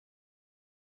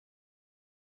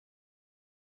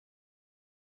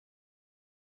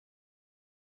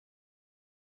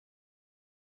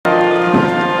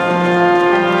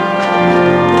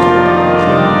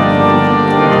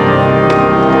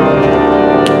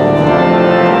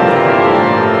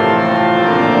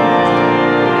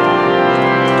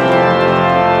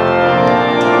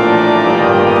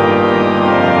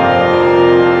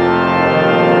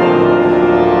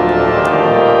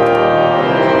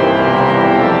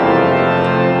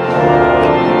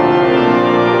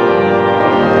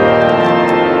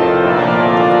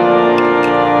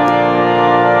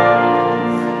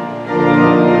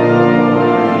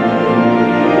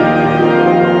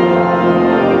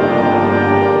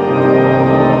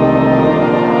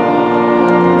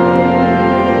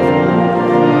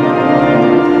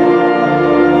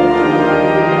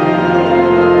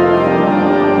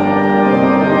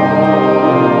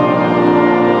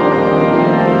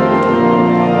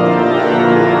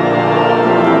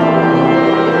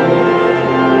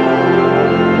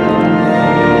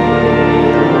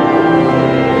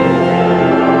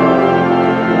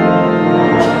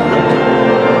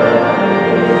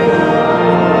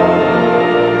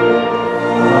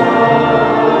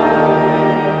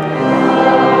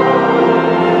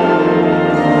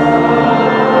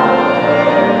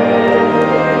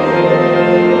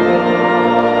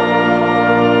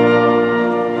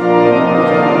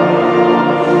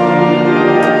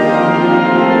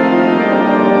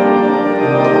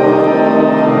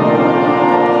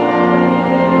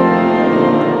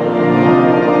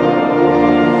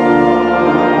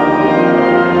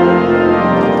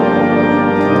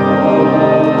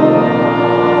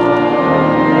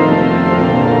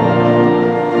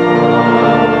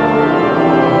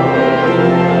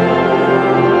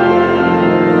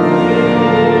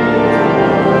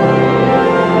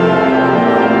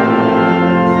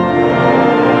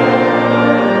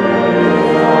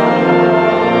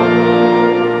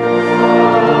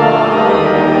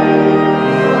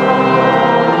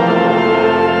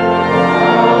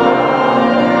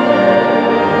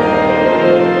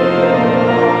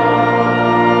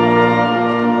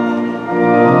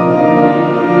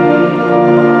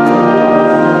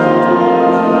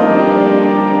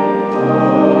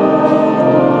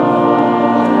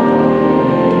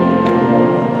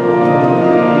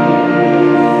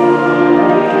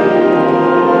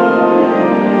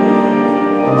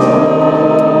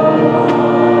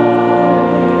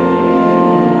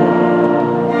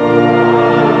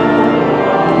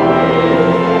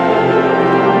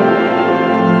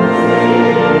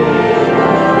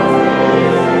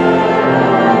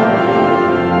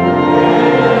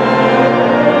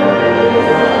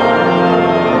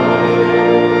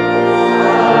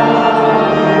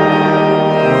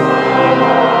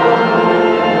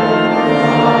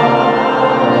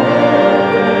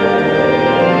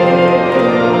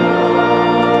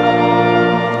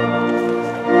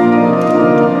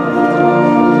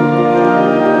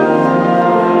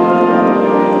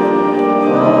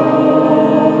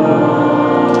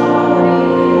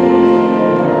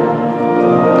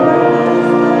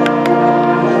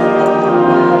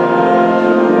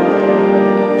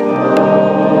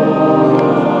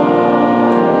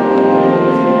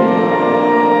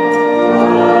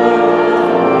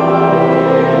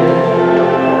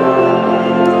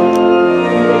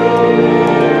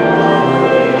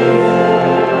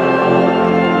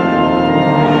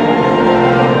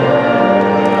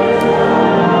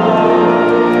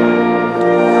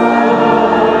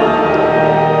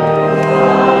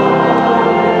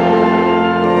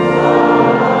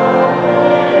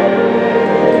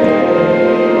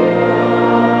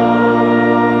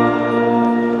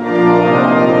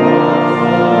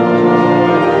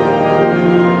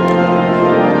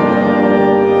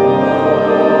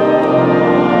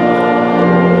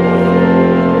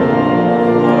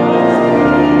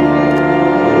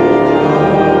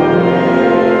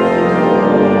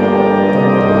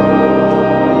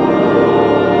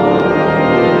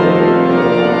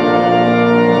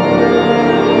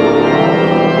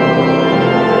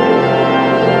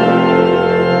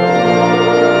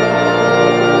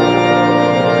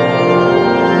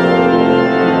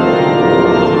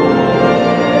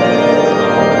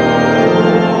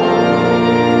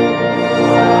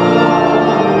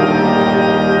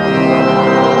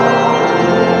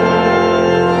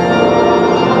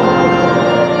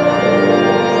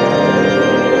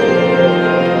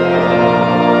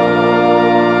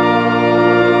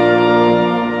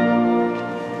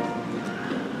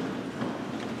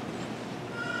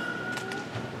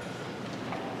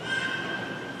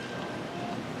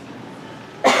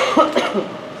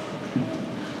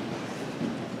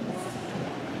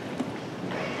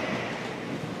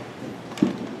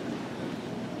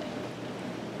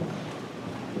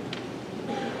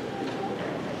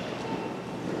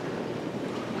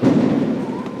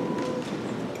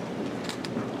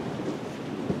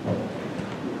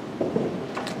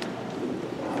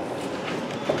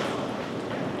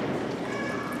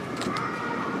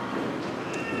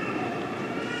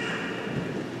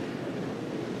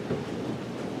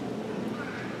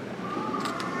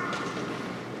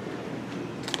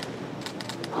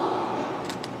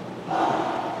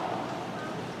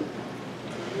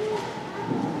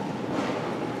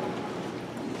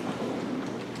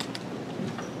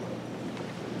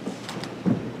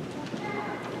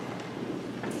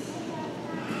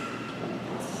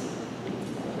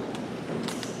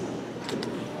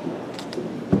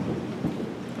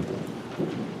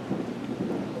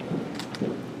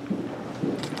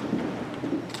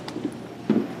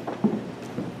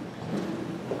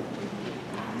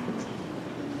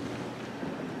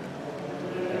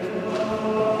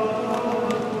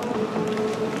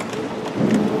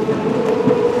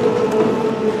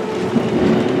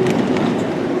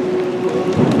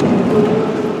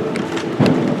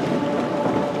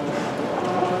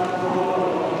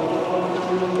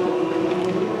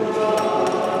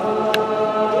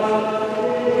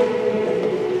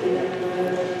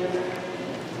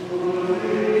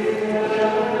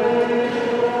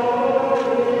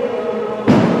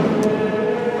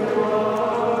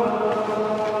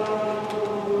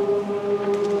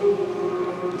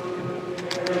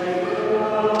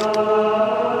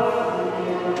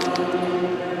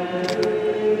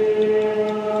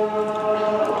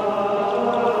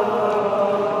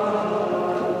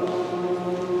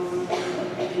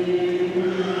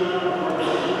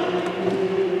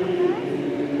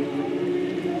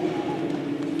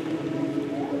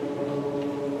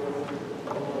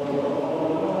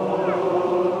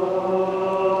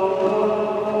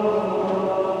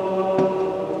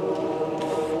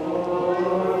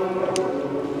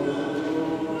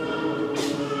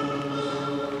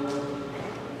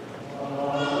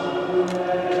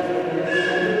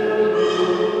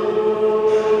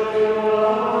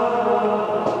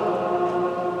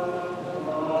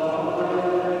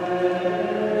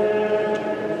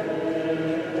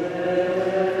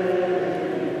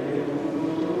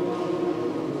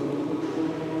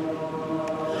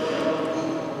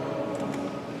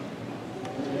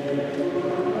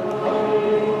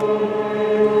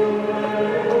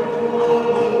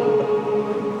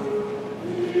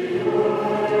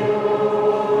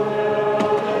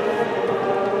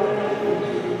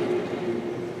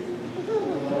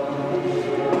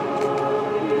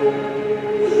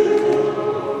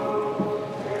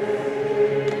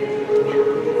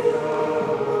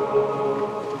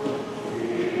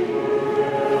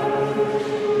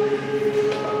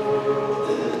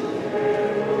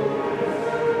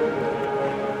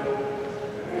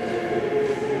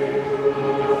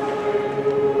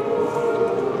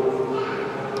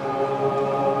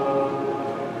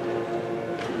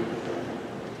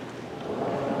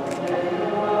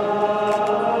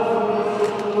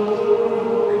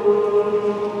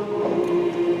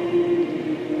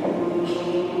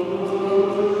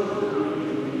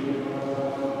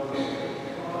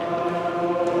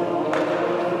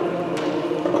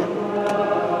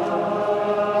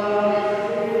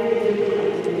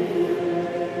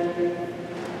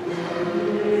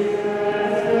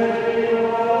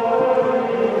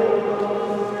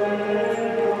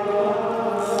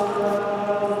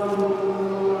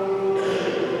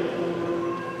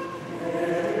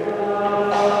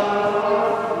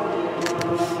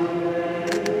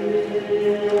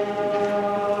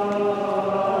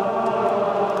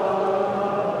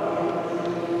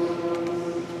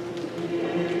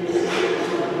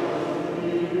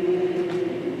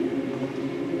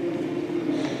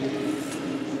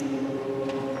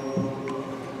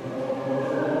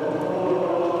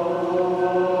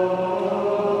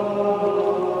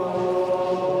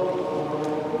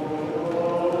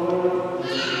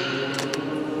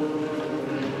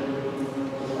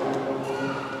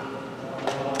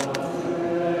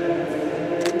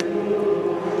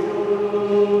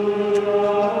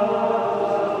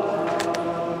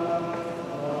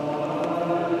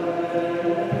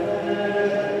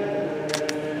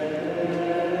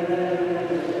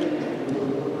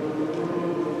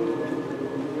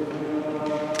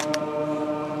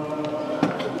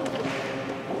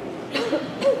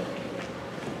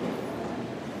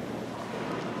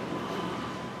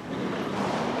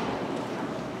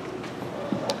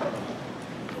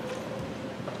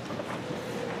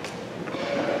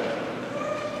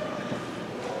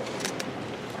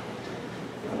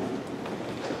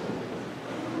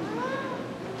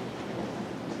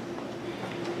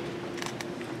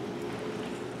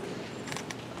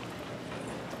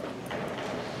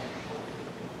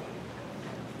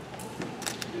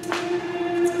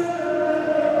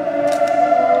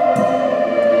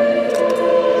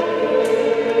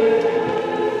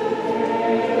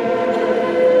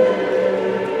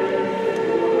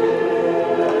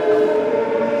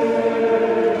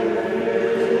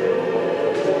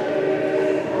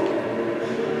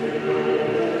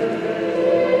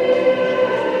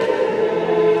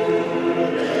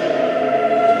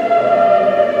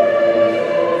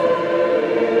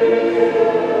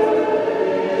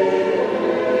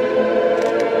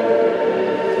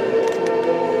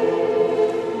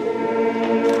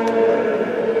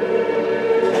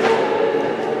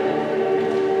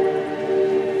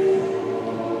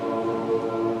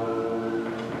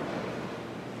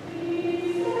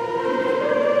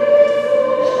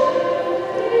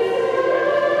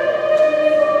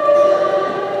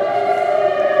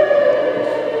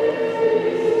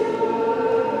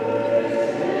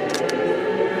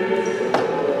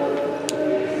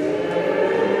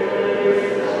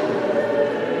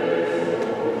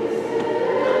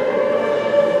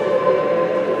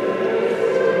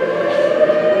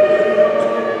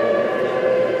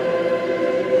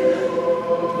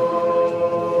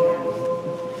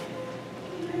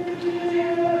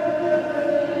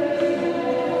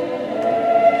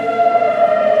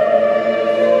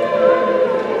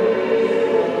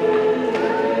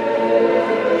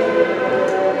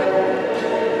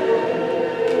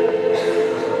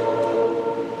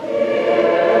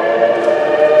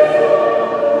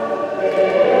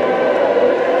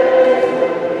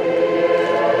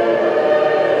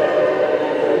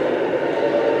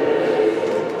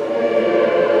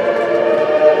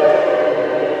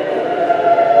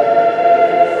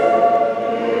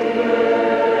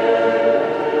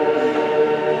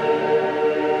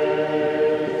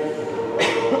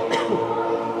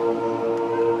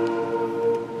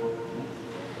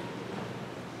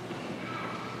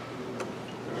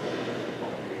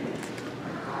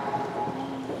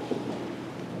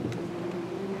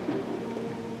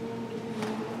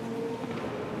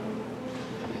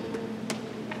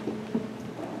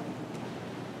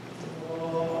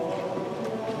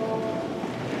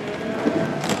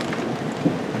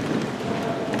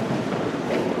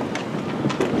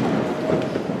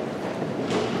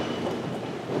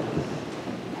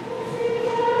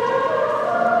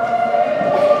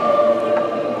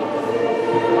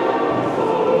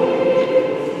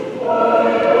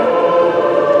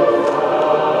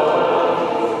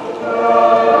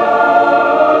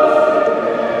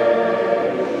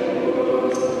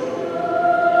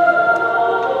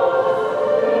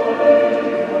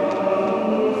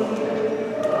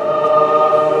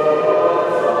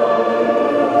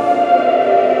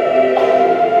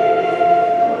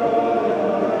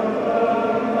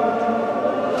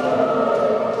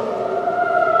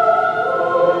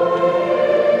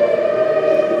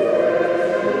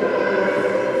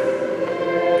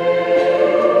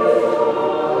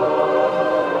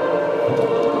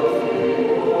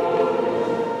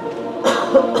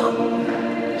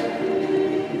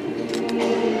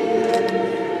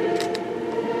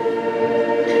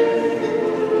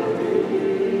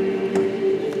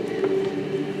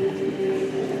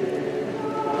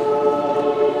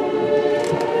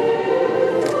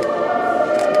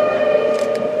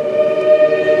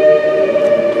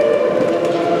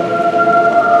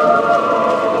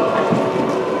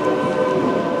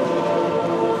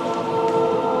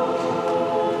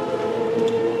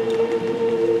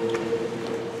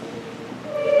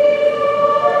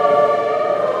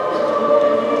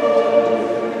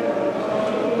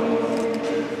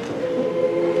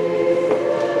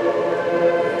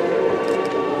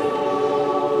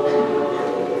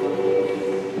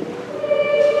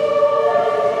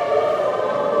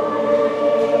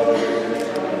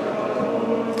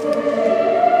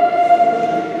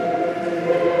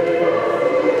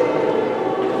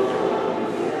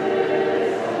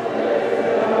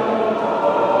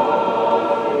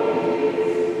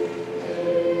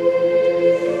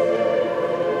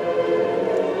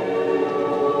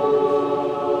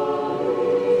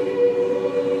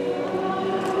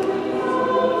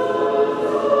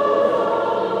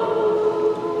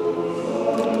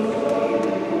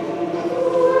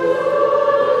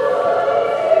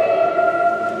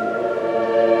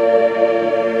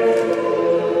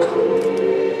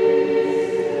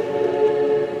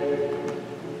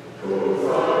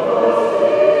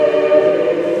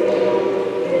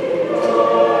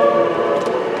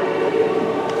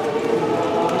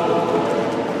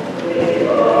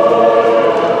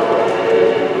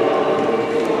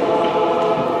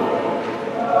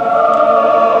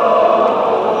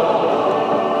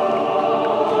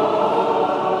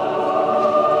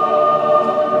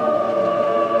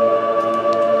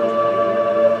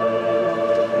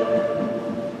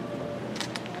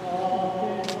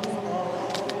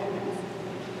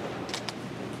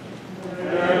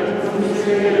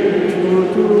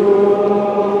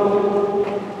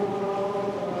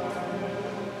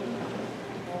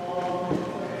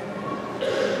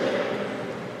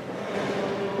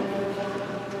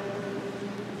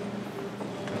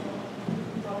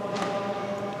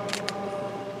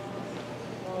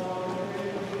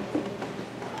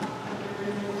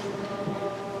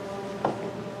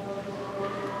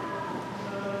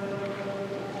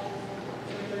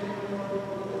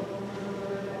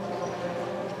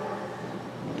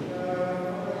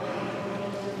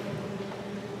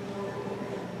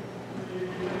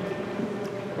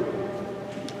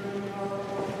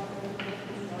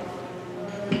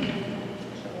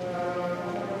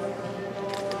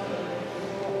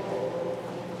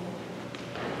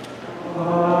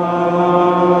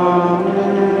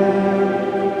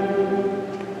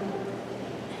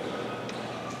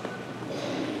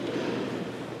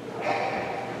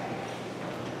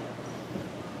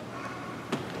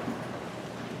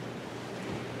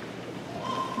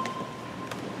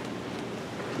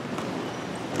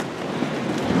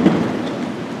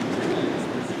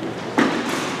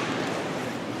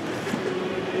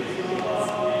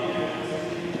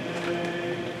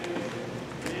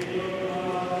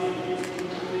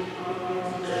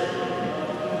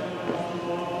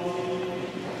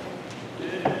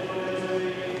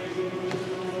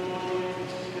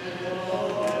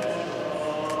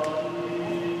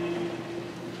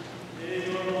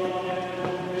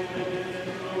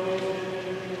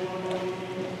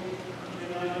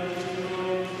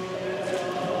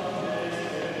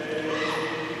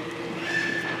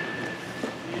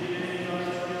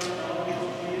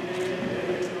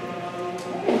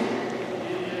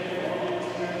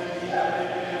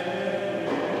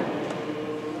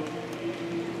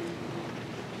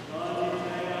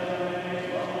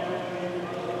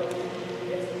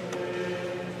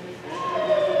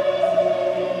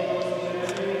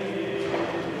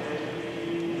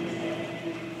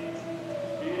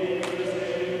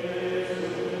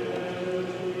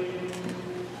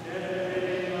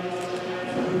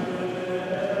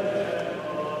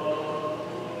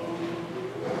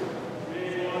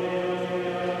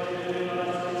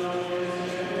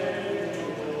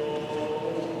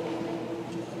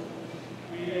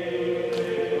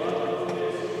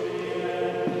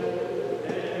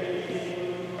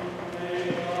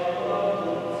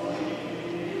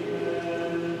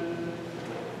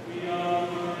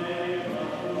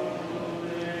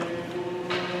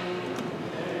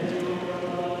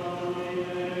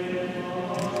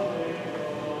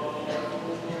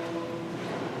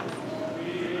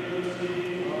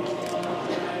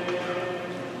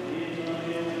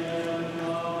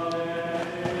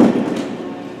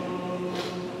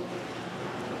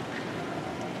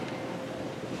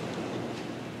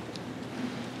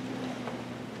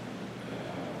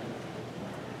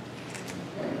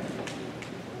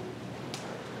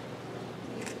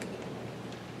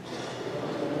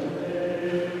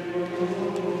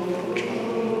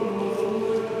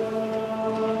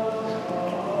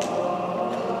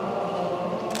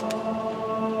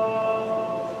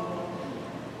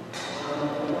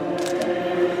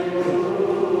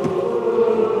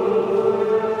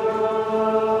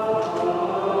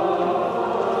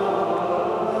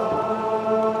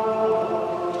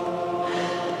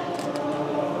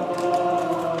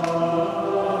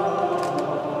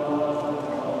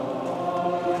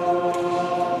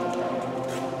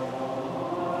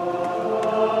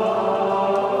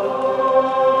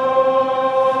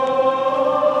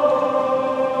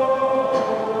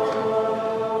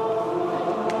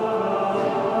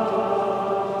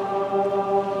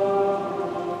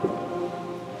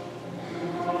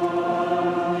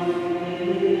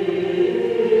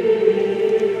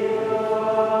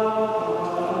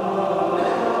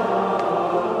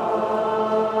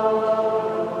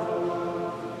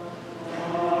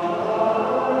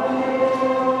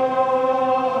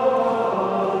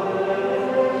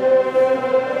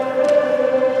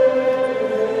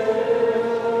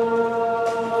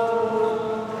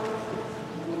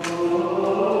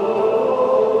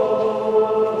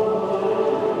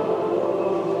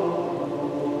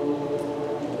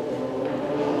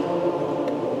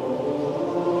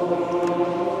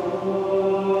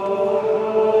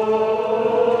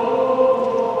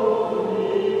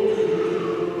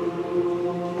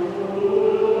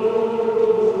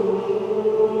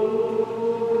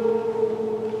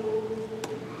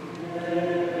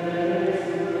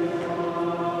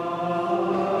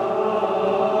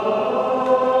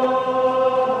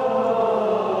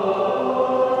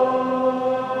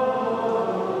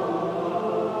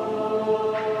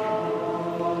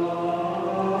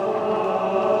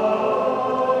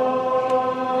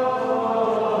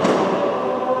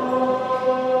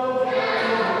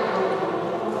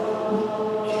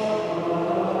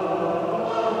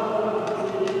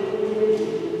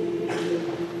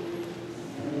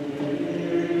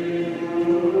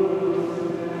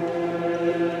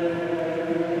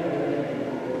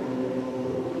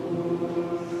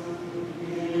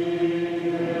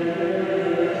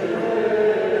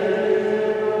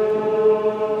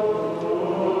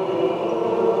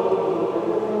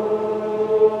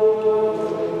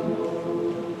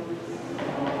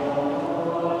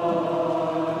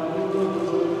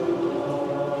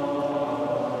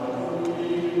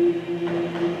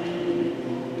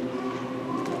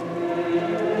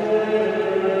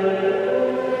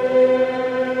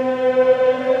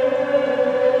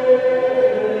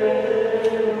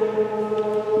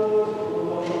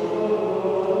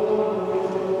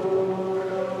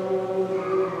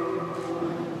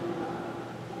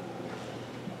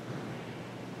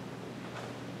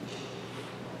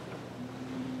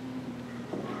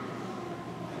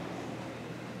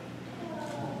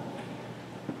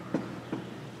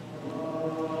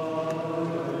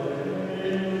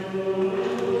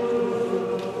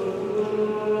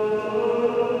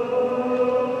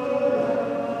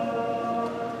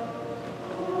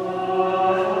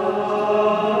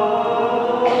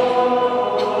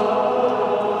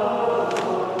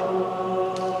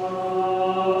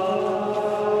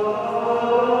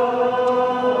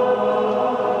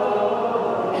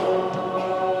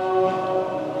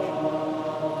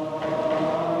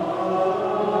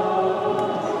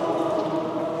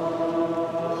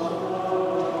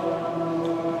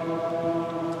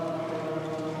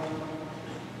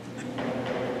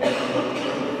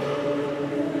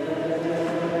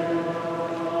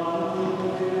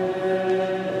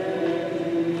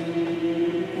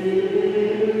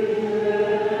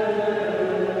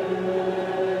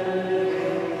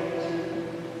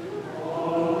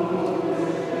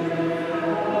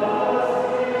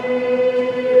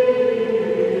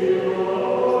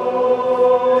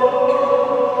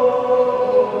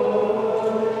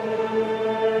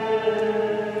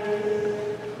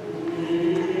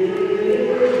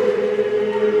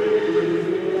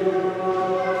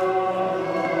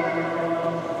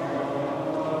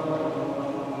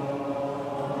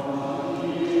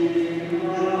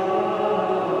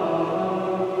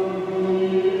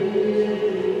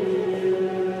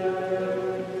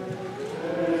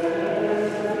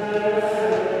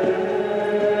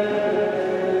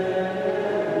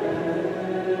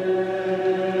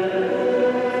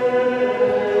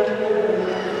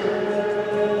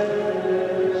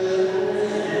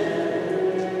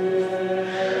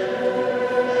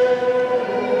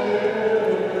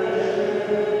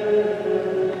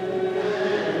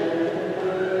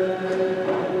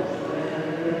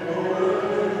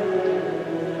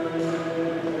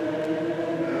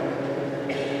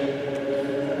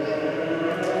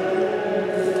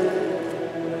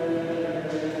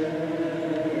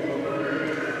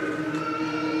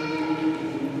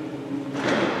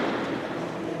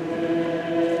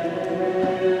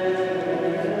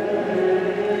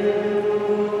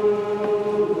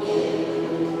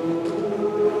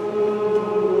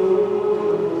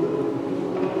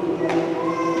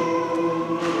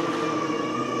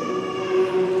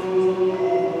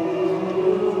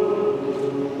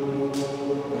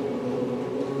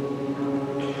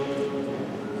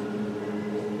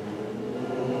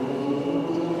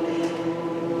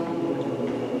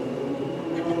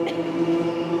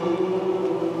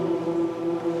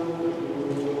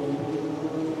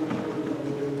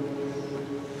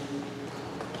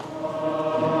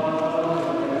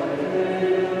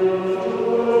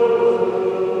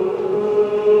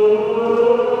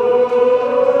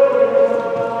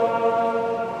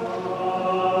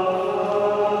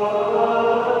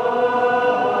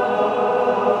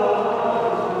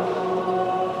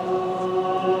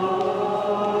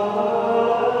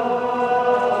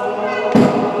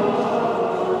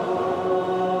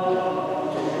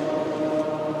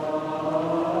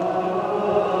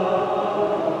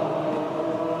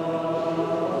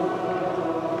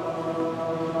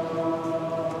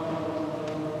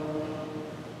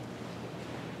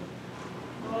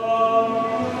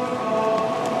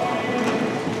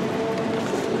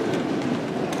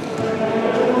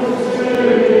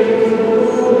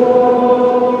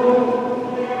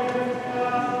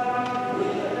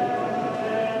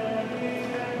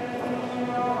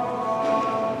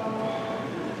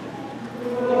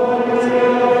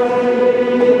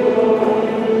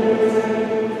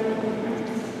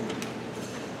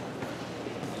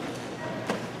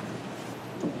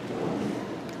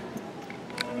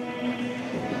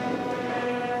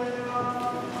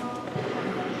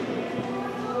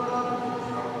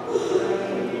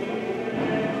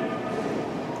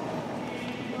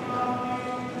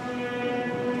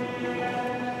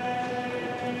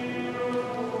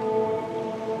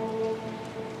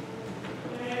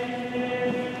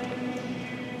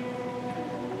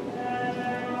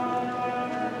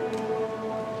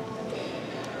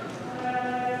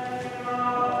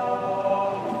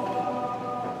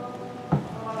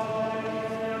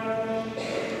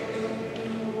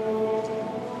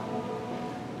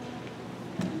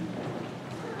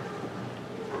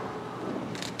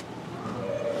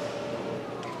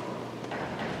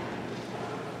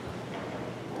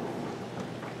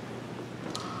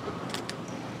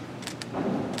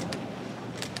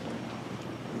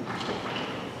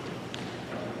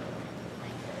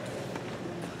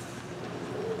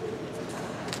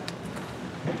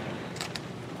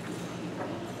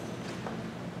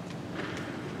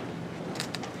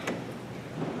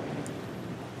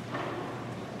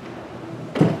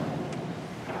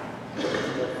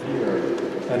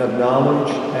and of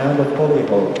knowledge and of holy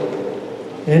hope.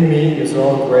 In me is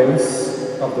all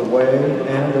grace of the way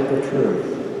and of the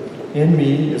truth. In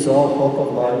me is all hope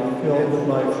of life filled with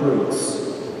my fruits.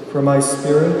 For my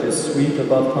spirit is sweet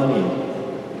above honey,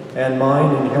 and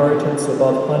mine inheritance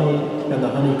above honey and the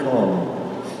honeycomb.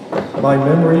 My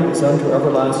memory is unto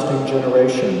everlasting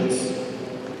generations.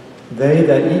 They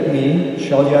that eat me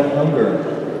shall yet hunger,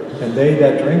 and they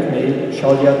that drink me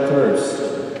shall yet thirst.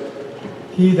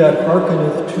 He that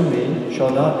hearkeneth to me shall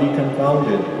not be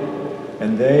confounded,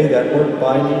 and they that work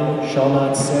by me shall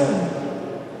not sin.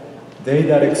 They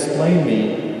that explain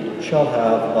me shall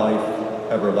have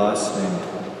life everlasting.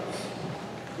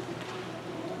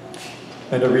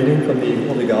 And a reading from the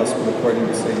Holy Gospel according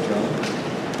to St. John.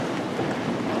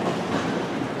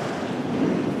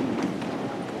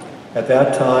 At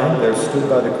that time there stood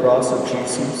by the cross of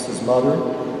Jesus his mother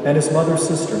and his mother's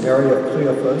sister, Mary of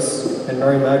Cleophas and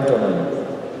Mary Magdalene.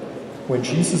 When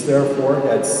Jesus therefore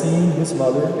had seen his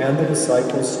mother and the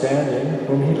disciples standing,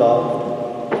 whom he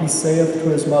loved, he saith to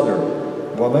his mother,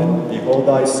 Woman, behold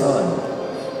thy son.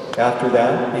 After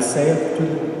that he saith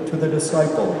to the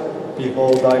disciple,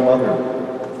 Behold thy mother.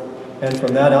 And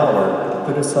from that hour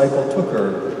the disciple took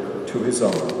her to his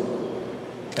own.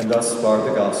 And thus far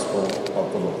the gospel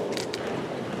of the Lord.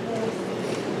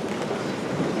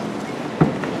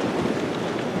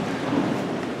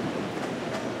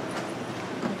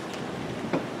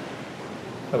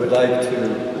 I would like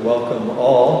to welcome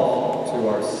all to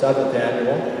our 7th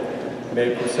annual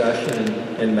May procession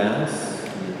in Mass.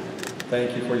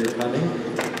 Thank you for your coming.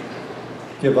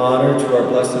 Give honor to our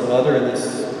Blessed Mother in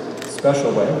this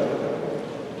special way.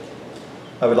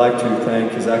 I would like to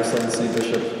thank His Excellency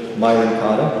Bishop Myron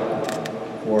Cotta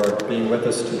for being with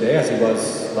us today, as he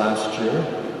was last year.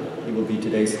 He will be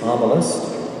today's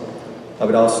homilist. I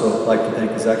would also like to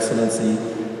thank His Excellency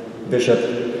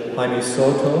Bishop Jaime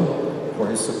Soto for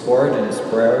his support and his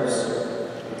prayers.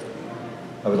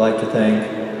 I would like to thank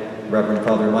Reverend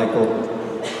Father Michael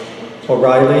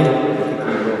O'Reilly, the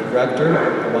Cathedral Director,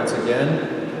 for once again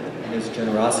his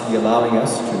generosity allowing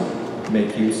us to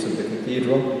make use of the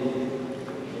Cathedral.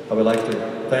 I would like to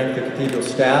thank the Cathedral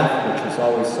staff, which is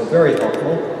always so very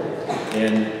helpful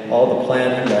in all the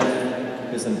planning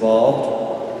that is involved.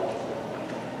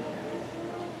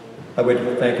 I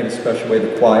would thank in a special way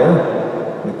the choir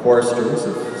and the choristers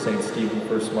of St. Stephen,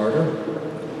 First Martyr,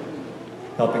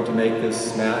 helping to make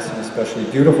this Mass an especially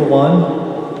beautiful one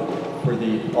for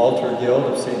the Altar Guild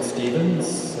of St.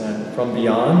 Stephen's and from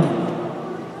beyond,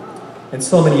 and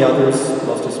so many others,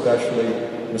 most especially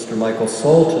Mr. Michael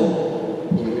Solton,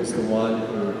 who is the one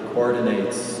who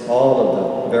coordinates all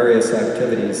of the various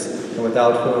activities, and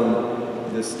without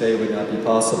whom this day would not be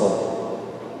possible.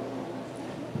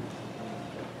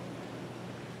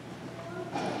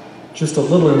 Just a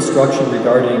little instruction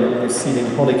regarding receiving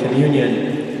Holy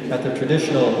Communion. At the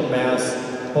traditional Mass,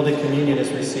 Holy Communion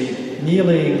is received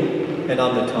kneeling and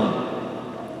on the tongue.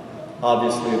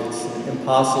 Obviously, if it's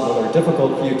impossible or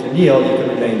difficult for you to kneel, you can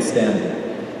remain standing.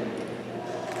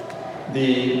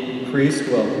 The priest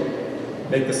will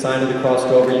make the sign of the cross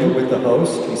over you with the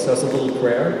host. He says a little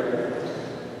prayer.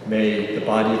 May the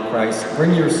body of Christ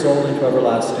bring your soul into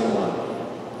everlasting life.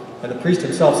 And the priest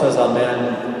himself says,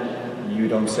 Amen. You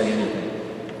don't say anything.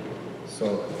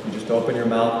 So you just open your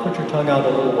mouth, put your tongue out a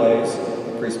little ways,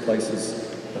 the priest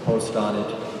places the host on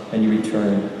it, and you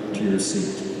return to your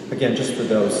seat. Again, just for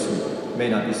those who may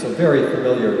not be so very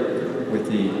familiar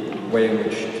with the way in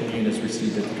which communion is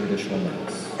received at the traditional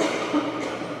Mass.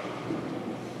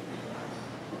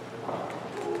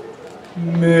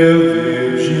 Meu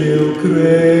Virgil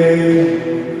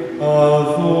creio,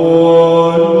 adoro,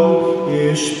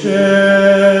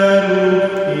 espero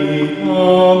e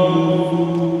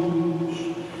amo-vos.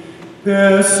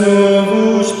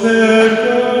 Peço-vos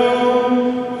perdão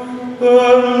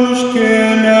para os que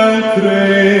não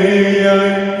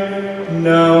creem,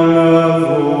 não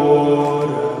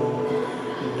adoram,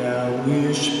 não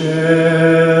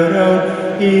esperam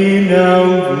e não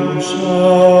vos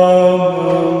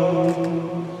amam.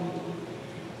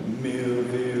 Meu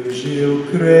Virgil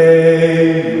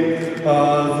creio,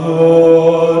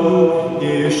 adoro,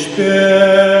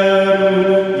 espero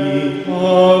e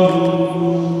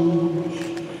amo-vos.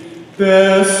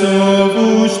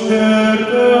 Peço-vos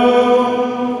perdão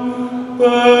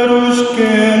para os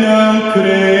que não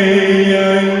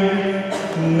creem,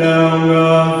 não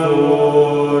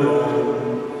adoram,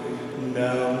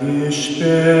 não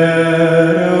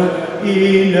esperam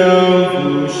e não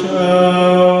vos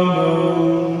amam.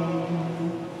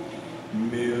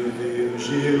 Meu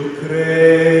Virgil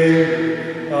creio,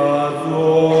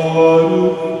 adoro,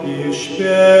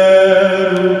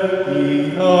 espero e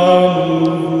amo.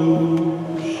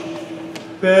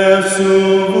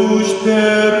 peço-vos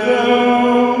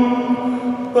perdão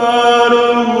para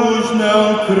os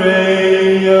não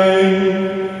creem,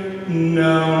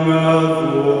 não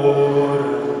adoram,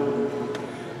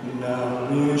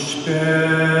 não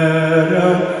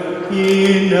esperam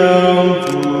e não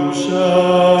vos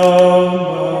amam.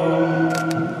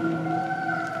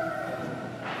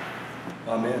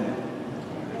 Amen.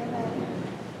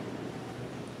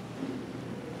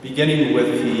 Beginning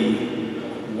with the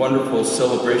wonderful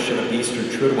celebration of the Easter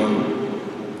Triduum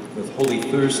with Holy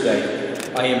Thursday,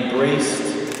 I embraced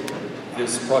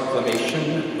this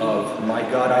proclamation of, my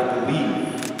God, I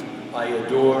believe, I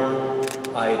adore,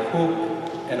 I hope,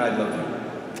 and I love you.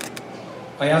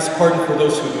 I ask pardon for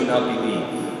those who do not believe,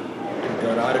 who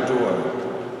do not adore,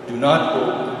 do not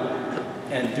hope,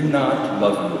 and do not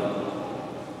love you.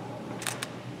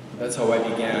 That's how I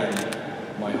began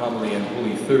my homily on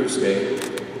Holy Thursday.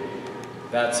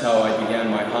 That's how I began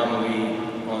my homily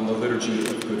on the Liturgy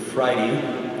of Good Friday.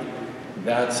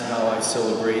 That's how I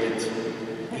celebrated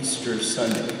Easter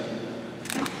Sunday.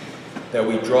 That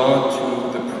we draw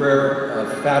to the prayer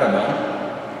of Fatima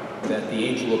that the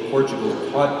angel of Portugal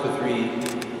taught the three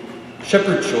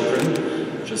shepherd children,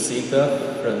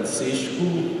 Jacinta, Francisco,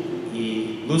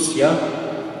 and Lucia,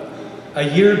 a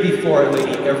year before Our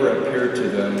Lady ever appeared to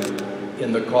them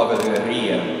in the Cova de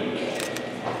Ria.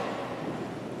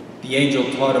 The angel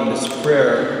taught him this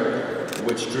prayer,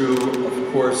 which drew,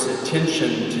 of course,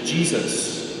 attention to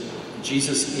Jesus.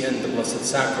 Jesus in the Blessed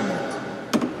Sacrament.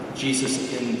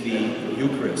 Jesus in the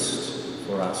Eucharist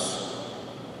for us.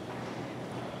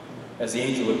 As the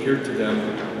angel appeared to them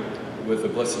with the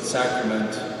Blessed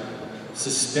Sacrament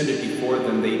suspended before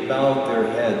them, they bowed their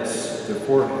heads, their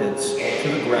foreheads to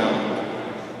the ground,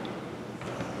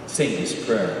 saying this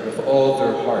prayer with all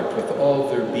their heart, with all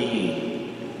their being.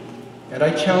 And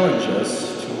I challenge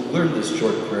us to learn this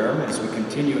short prayer as we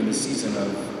continue in the season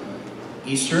of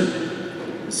Easter,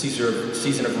 the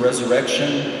season of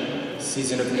resurrection,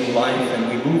 season of new life, and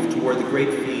we move toward the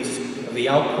great feast of the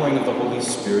outpouring of the Holy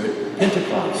Spirit,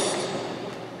 Pentecost.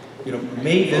 You know,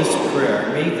 may this prayer,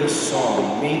 may this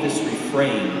song, may this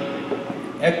refrain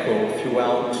echo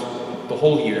throughout the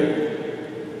whole year.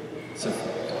 It's a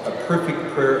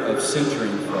perfect prayer of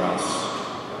centering for us.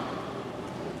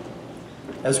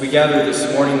 As we gather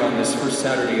this morning on this first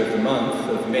Saturday of the month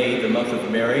of May, the month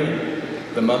of Mary,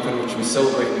 the month in which we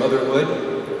celebrate motherhood,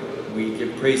 we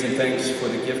give praise and thanks for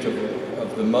the gift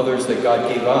of the mothers that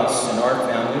God gave us and our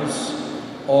families,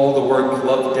 all the work,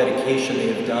 love, dedication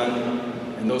they have done,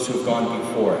 and those who have gone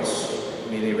before us.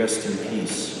 May they rest in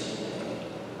peace.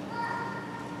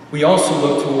 We also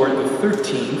look toward the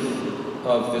 13th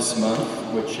of this month,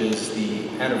 which is the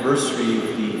anniversary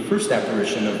of the first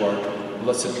apparition of our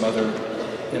Blessed Mother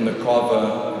in the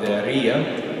Cova de Ria,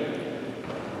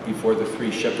 before the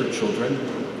three shepherd children,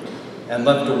 and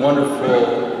left a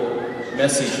wonderful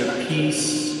message of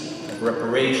peace, of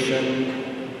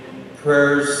reparation,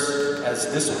 prayers.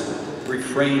 As this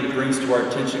refrain brings to our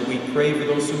attention, we pray for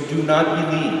those who do not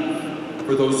believe,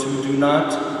 for those who do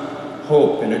not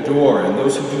hope and adore, and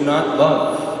those who do not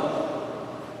love.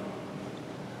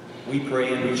 We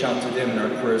pray and reach out to them in our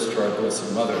prayers to our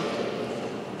Blessed Mother,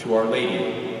 to Our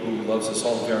Lady, who loves us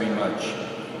all very much.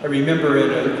 I remember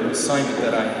in an assignment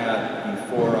that I had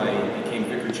before I became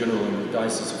Vicar General in the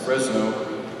Diocese of Fresno,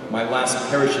 my last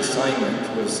parish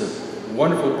assignment was a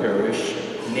wonderful parish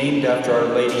named after Our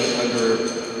Lady under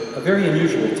a very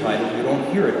unusual title. You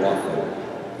don't hear it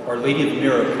often, Our Lady of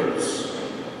Miracles.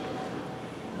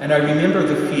 And I remember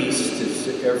the feast, it's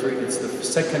the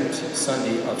second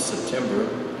Sunday of September,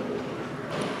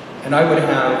 and I would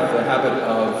have the habit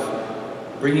of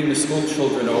bringing the school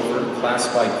children over class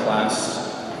by class,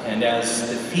 and as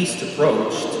the feast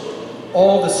approached,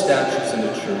 all the statues in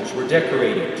the church were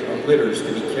decorated on litters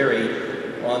to be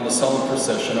carried on the Solemn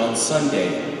Procession on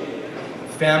Sunday.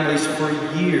 Families for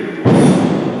years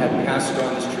had passed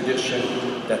on this tradition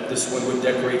that this one would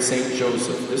decorate St.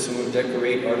 Joseph, this one would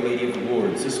decorate Our Lady of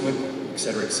Lourdes, this one,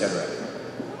 etc., etc.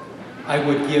 I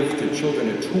would give the children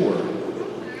a tour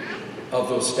of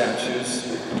those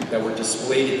statues that were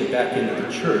displayed at the back end of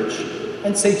the church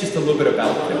and say just a little bit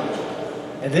about them.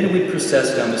 And then we'd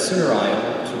process down the center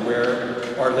aisle to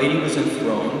where Our Lady was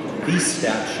enthroned, the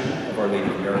statue of Our Lady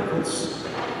of Miracles,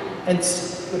 and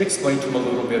would explain to them a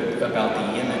little bit about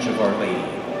the image of Our Lady.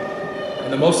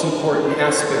 And the most important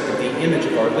aspect of the image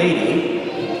of Our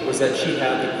Lady was that she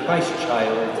had the Christ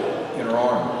child in her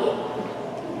arm,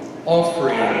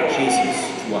 offering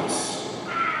Jesus to us.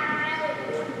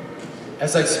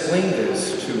 As I explained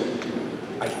this to,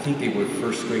 I think they were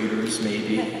first graders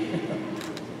maybe,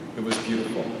 it was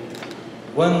beautiful.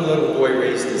 One little boy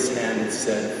raised his hand and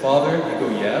said, "Father," I go,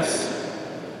 "Yes."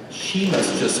 "She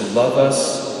must just love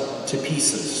us to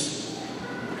pieces."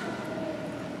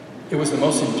 It was the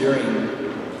most endearing,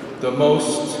 the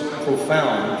most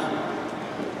profound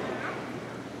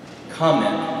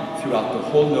comment throughout the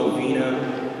whole novena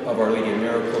of Our Lady of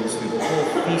Miracles, through the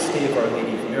whole feast day of Our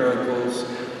Lady of Miracles.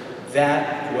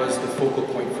 That was the focal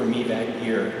point for me that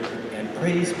year. And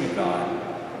praise be God,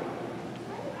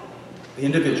 the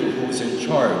individual who was in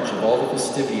charge of all the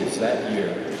festivities that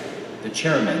year, the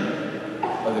chairman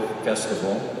of the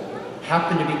festival,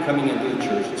 happened to be coming into the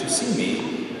church to see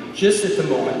me just at the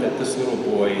moment that this little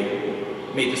boy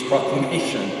made this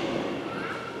proclamation.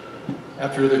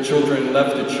 After the children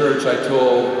left the church, I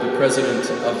told the president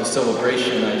of the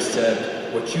celebration, I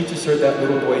said, "What you just heard that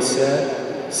little boy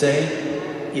say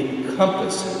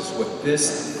encompasses what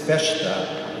this festa,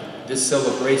 this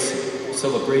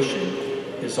celebration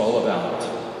is all about.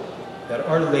 That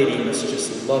Our Lady must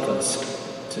just love us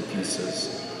to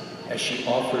pieces as she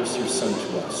offers her Son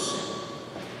to us,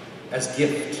 as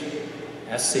gift,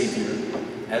 as Savior,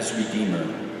 as Redeemer."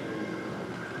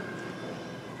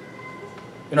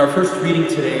 In our first reading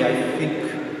today, I think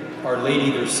Our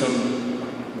Lady, there's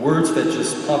some words that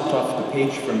just popped off the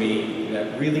page for me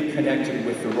that really connected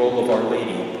with the role of Our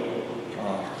Lady,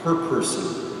 her person.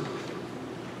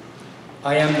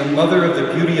 "I am the mother of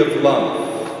the beauty of love.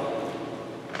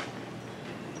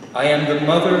 I am the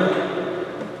mother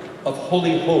of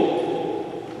holy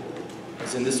hope."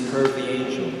 As in this prayer of the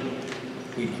angel,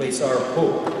 we place our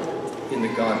hope in the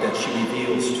God that she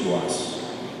reveals to us.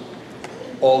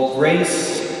 "All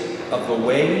grace of the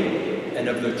way and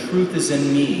of the truth is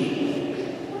in me."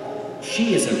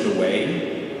 She isn't the way,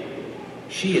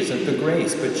 she isn't the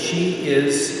grace, but she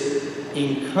is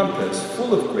encompassed,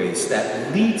 full of grace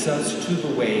that leads us to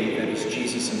the way that is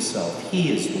Jesus himself.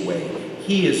 He is the way,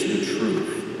 he is the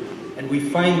truth. And we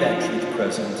find that truth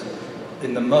present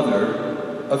in the mother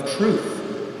of truth,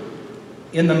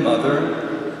 in the mother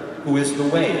who is the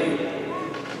way,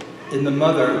 in the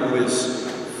mother who is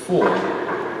full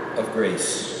of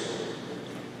grace.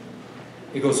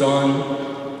 It goes on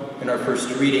in our first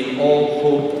reading, "All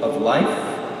hope of life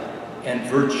and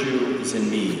virtue is in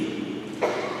me."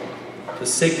 The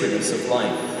sacredness of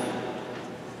life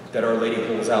that Our Lady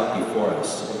holds out before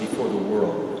us and before the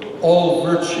world. All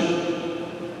virtue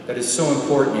that is so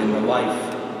important in the life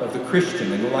of the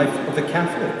Christian, in the life of the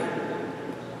Catholic.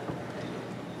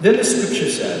 Then the scripture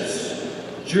says,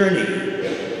 "Journey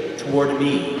toward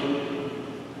me."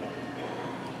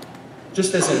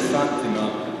 Just as in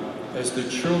Fatima, as the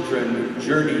children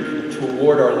journeyed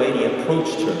toward Our Lady,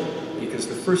 approached her, because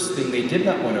the first thing they did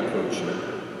not want to approach her,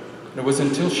 and it was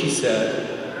until she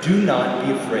said, "Do not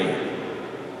be afraid,"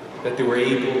 that they were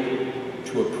able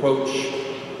to approach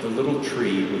the little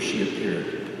tree where she appeared.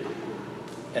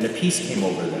 And a peace came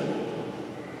over them.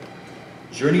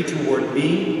 Journey toward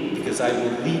me, because I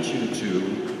will lead you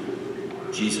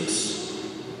to Jesus.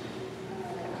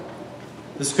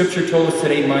 The scripture told us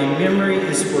today, "My memory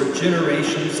is for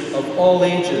generations of all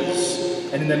ages."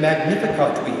 And in the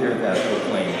Magnificat we hear that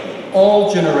proclaimed.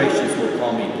 All generations will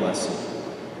call me blessed.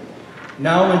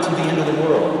 Now unto the end of the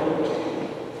world,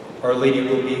 Our Lady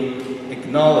will be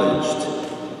acknowledged,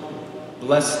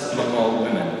 blessed among all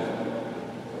women.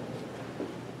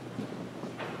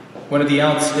 One of the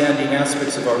outstanding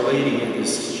aspects of Our Lady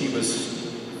is she was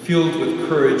filled with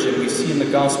courage, and we see in the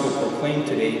gospel proclaimed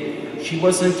today, she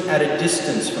wasn't at a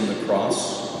distance from the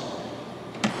cross.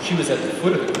 She was at the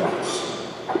foot of the cross.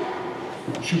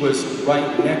 She was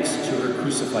right next to her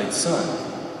crucified Son,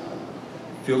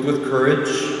 filled with courage,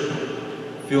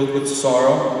 filled with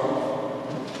sorrow,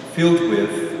 filled with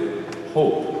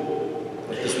hope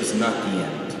that this was not the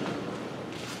end.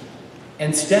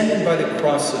 And standing by the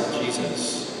cross of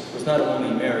Jesus was not only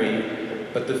Mary,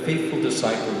 but the faithful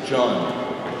disciple John.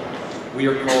 We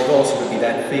are called also to be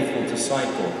that faithful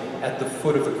disciple at the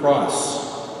foot of the cross,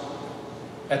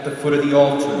 at the foot of the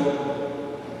altar.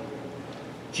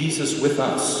 Jesus with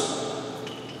us.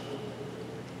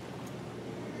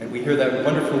 And we hear that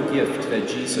wonderful gift that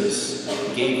Jesus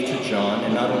gave to John,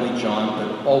 and not only John,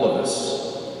 but all of us.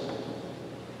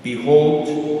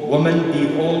 "Behold, woman,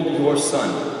 behold your son."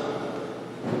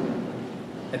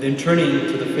 And then turning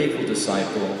to the faithful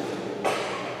disciple,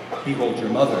 "Behold your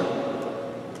mother."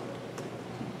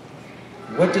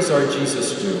 What does our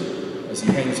Jesus do as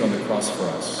he hangs on the cross for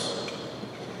us?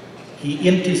 He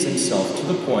empties himself to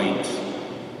the point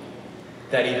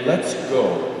that he lets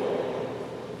go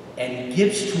and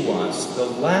gives to us the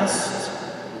last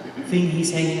thing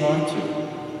he's hanging on to,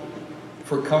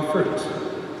 for comfort,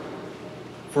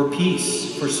 for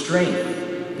peace, for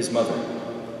strength, his mother.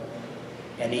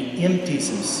 and he empties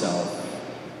himself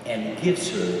and gives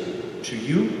her to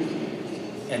you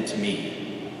and to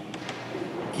me.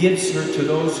 Gives her to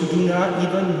those who do not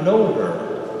even know her,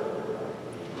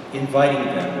 inviting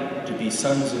them to be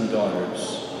sons and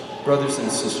daughters, brothers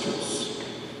and sisters,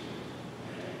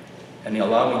 and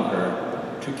allowing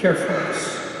her to care for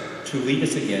us, to lead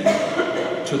us again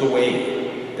to the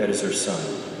way that is her Son.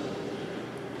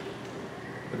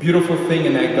 The beautiful thing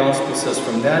in that gospel says,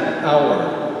 from that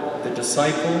hour, the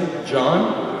disciple,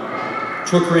 John,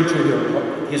 took her into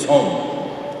his home.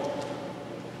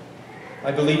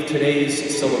 I believe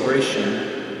today's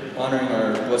celebration, honoring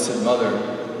our Blessed Mother,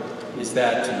 is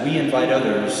that we invite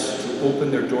others to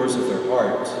open their doors of their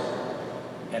heart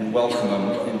and welcome them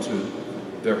into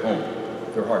their home,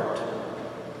 their heart.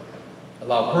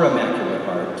 Allow her immaculate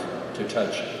heart to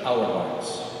touch our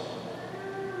hearts,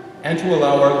 and to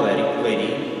allow Our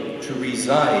Lady to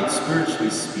reside, spiritually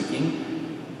speaking,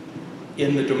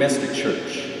 in the domestic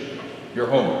church, your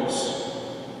homes,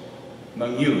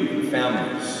 among you, your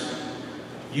families,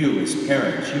 you as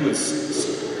parents, you as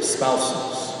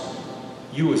spouses,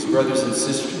 you as brothers and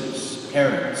sisters,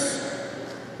 parents.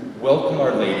 Welcome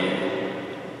Our Lady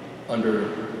under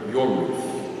your roof,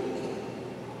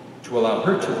 to allow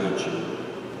her to lead you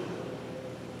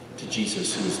to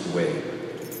Jesus, who is the way.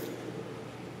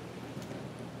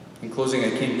 In closing,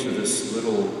 I came to this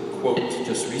little quote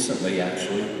just recently,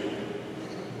 actually,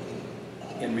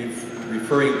 in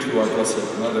referring to our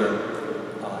Blessed Mother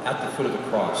at the foot of the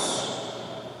cross,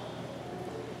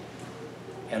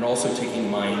 and also taking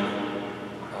in mind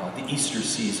the Easter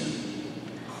season.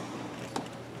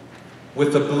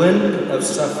 With a blend of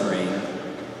suffering,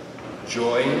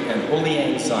 joy, and holy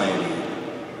anxiety,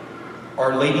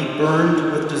 Our Lady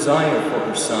burned with desire for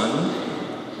her Son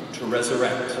to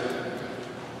resurrect.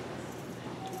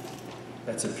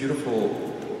 That's a beautiful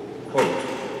quote.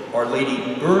 Our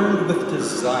Lady burned with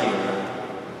desire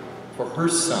for her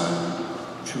Son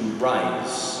to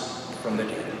rise from the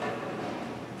dead,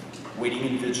 waiting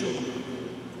in vigil,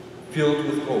 filled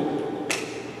with hope,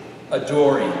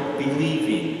 adoring,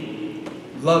 believing,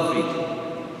 loving,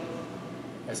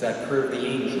 as that prayer of the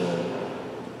angel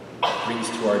brings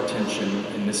to our attention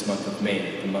in this month of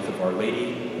May, the month of Our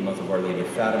Lady, the month of Our Lady of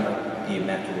Fatima, the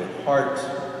Immaculate Heart.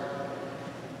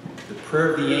 The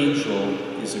prayer of the angel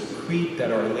is a creed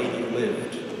that Our Lady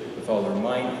lived with all her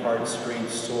mind, heart,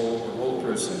 strength, soul, her whole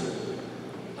person.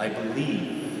 I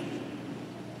believe,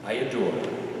 I adore,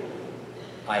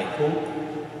 I hope,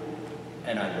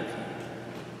 and I look for.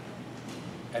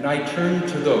 And I turn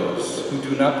to those who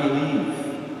do not believe,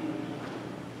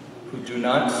 who do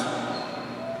not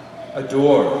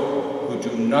adore, who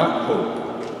do not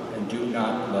hope, and do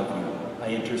not love you. I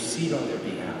intercede on their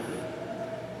behalf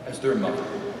as their mother,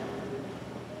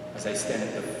 as I stand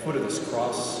at the foot of this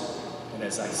cross, and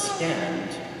as I stand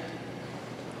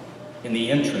in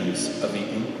the entrance of the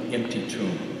empty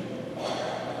tomb.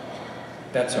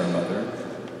 That's our mother.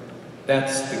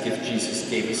 That's the gift Jesus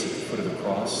gave us at the foot of the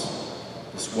cross.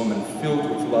 This woman filled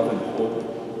with love and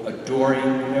hope,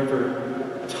 adoring, never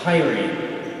tiring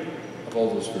of all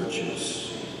those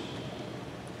virtues.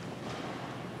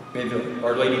 May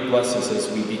Our Lady bless us as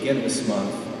we begin this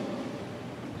month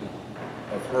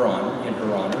of her honor, in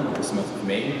her honor, this month of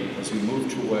May, as we move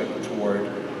toward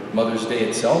Mother's Day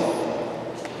itself,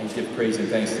 and give praise and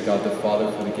thanks to God the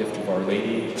Father for the gift of Our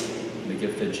Lady, and the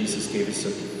gift that Jesus gave us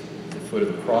at the foot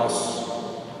of the cross.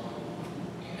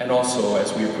 And also,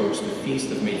 as we approach the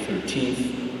feast of May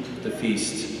 13th, the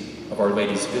feast of Our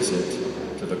Lady's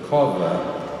visit to the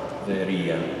Cova de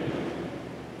Ria.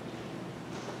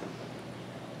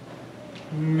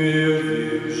 Meu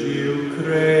Virgil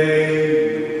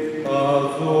creio,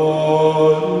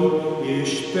 adoro,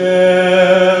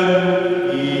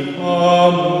 espero e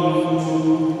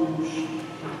amo-vos.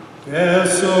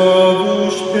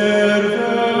 Peço-vos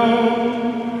perdão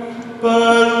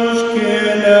para os que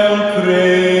não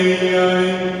creem,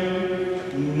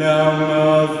 não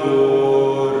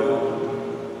adoram,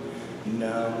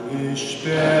 não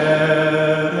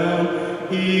esperam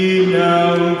e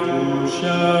não vos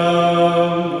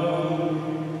amam.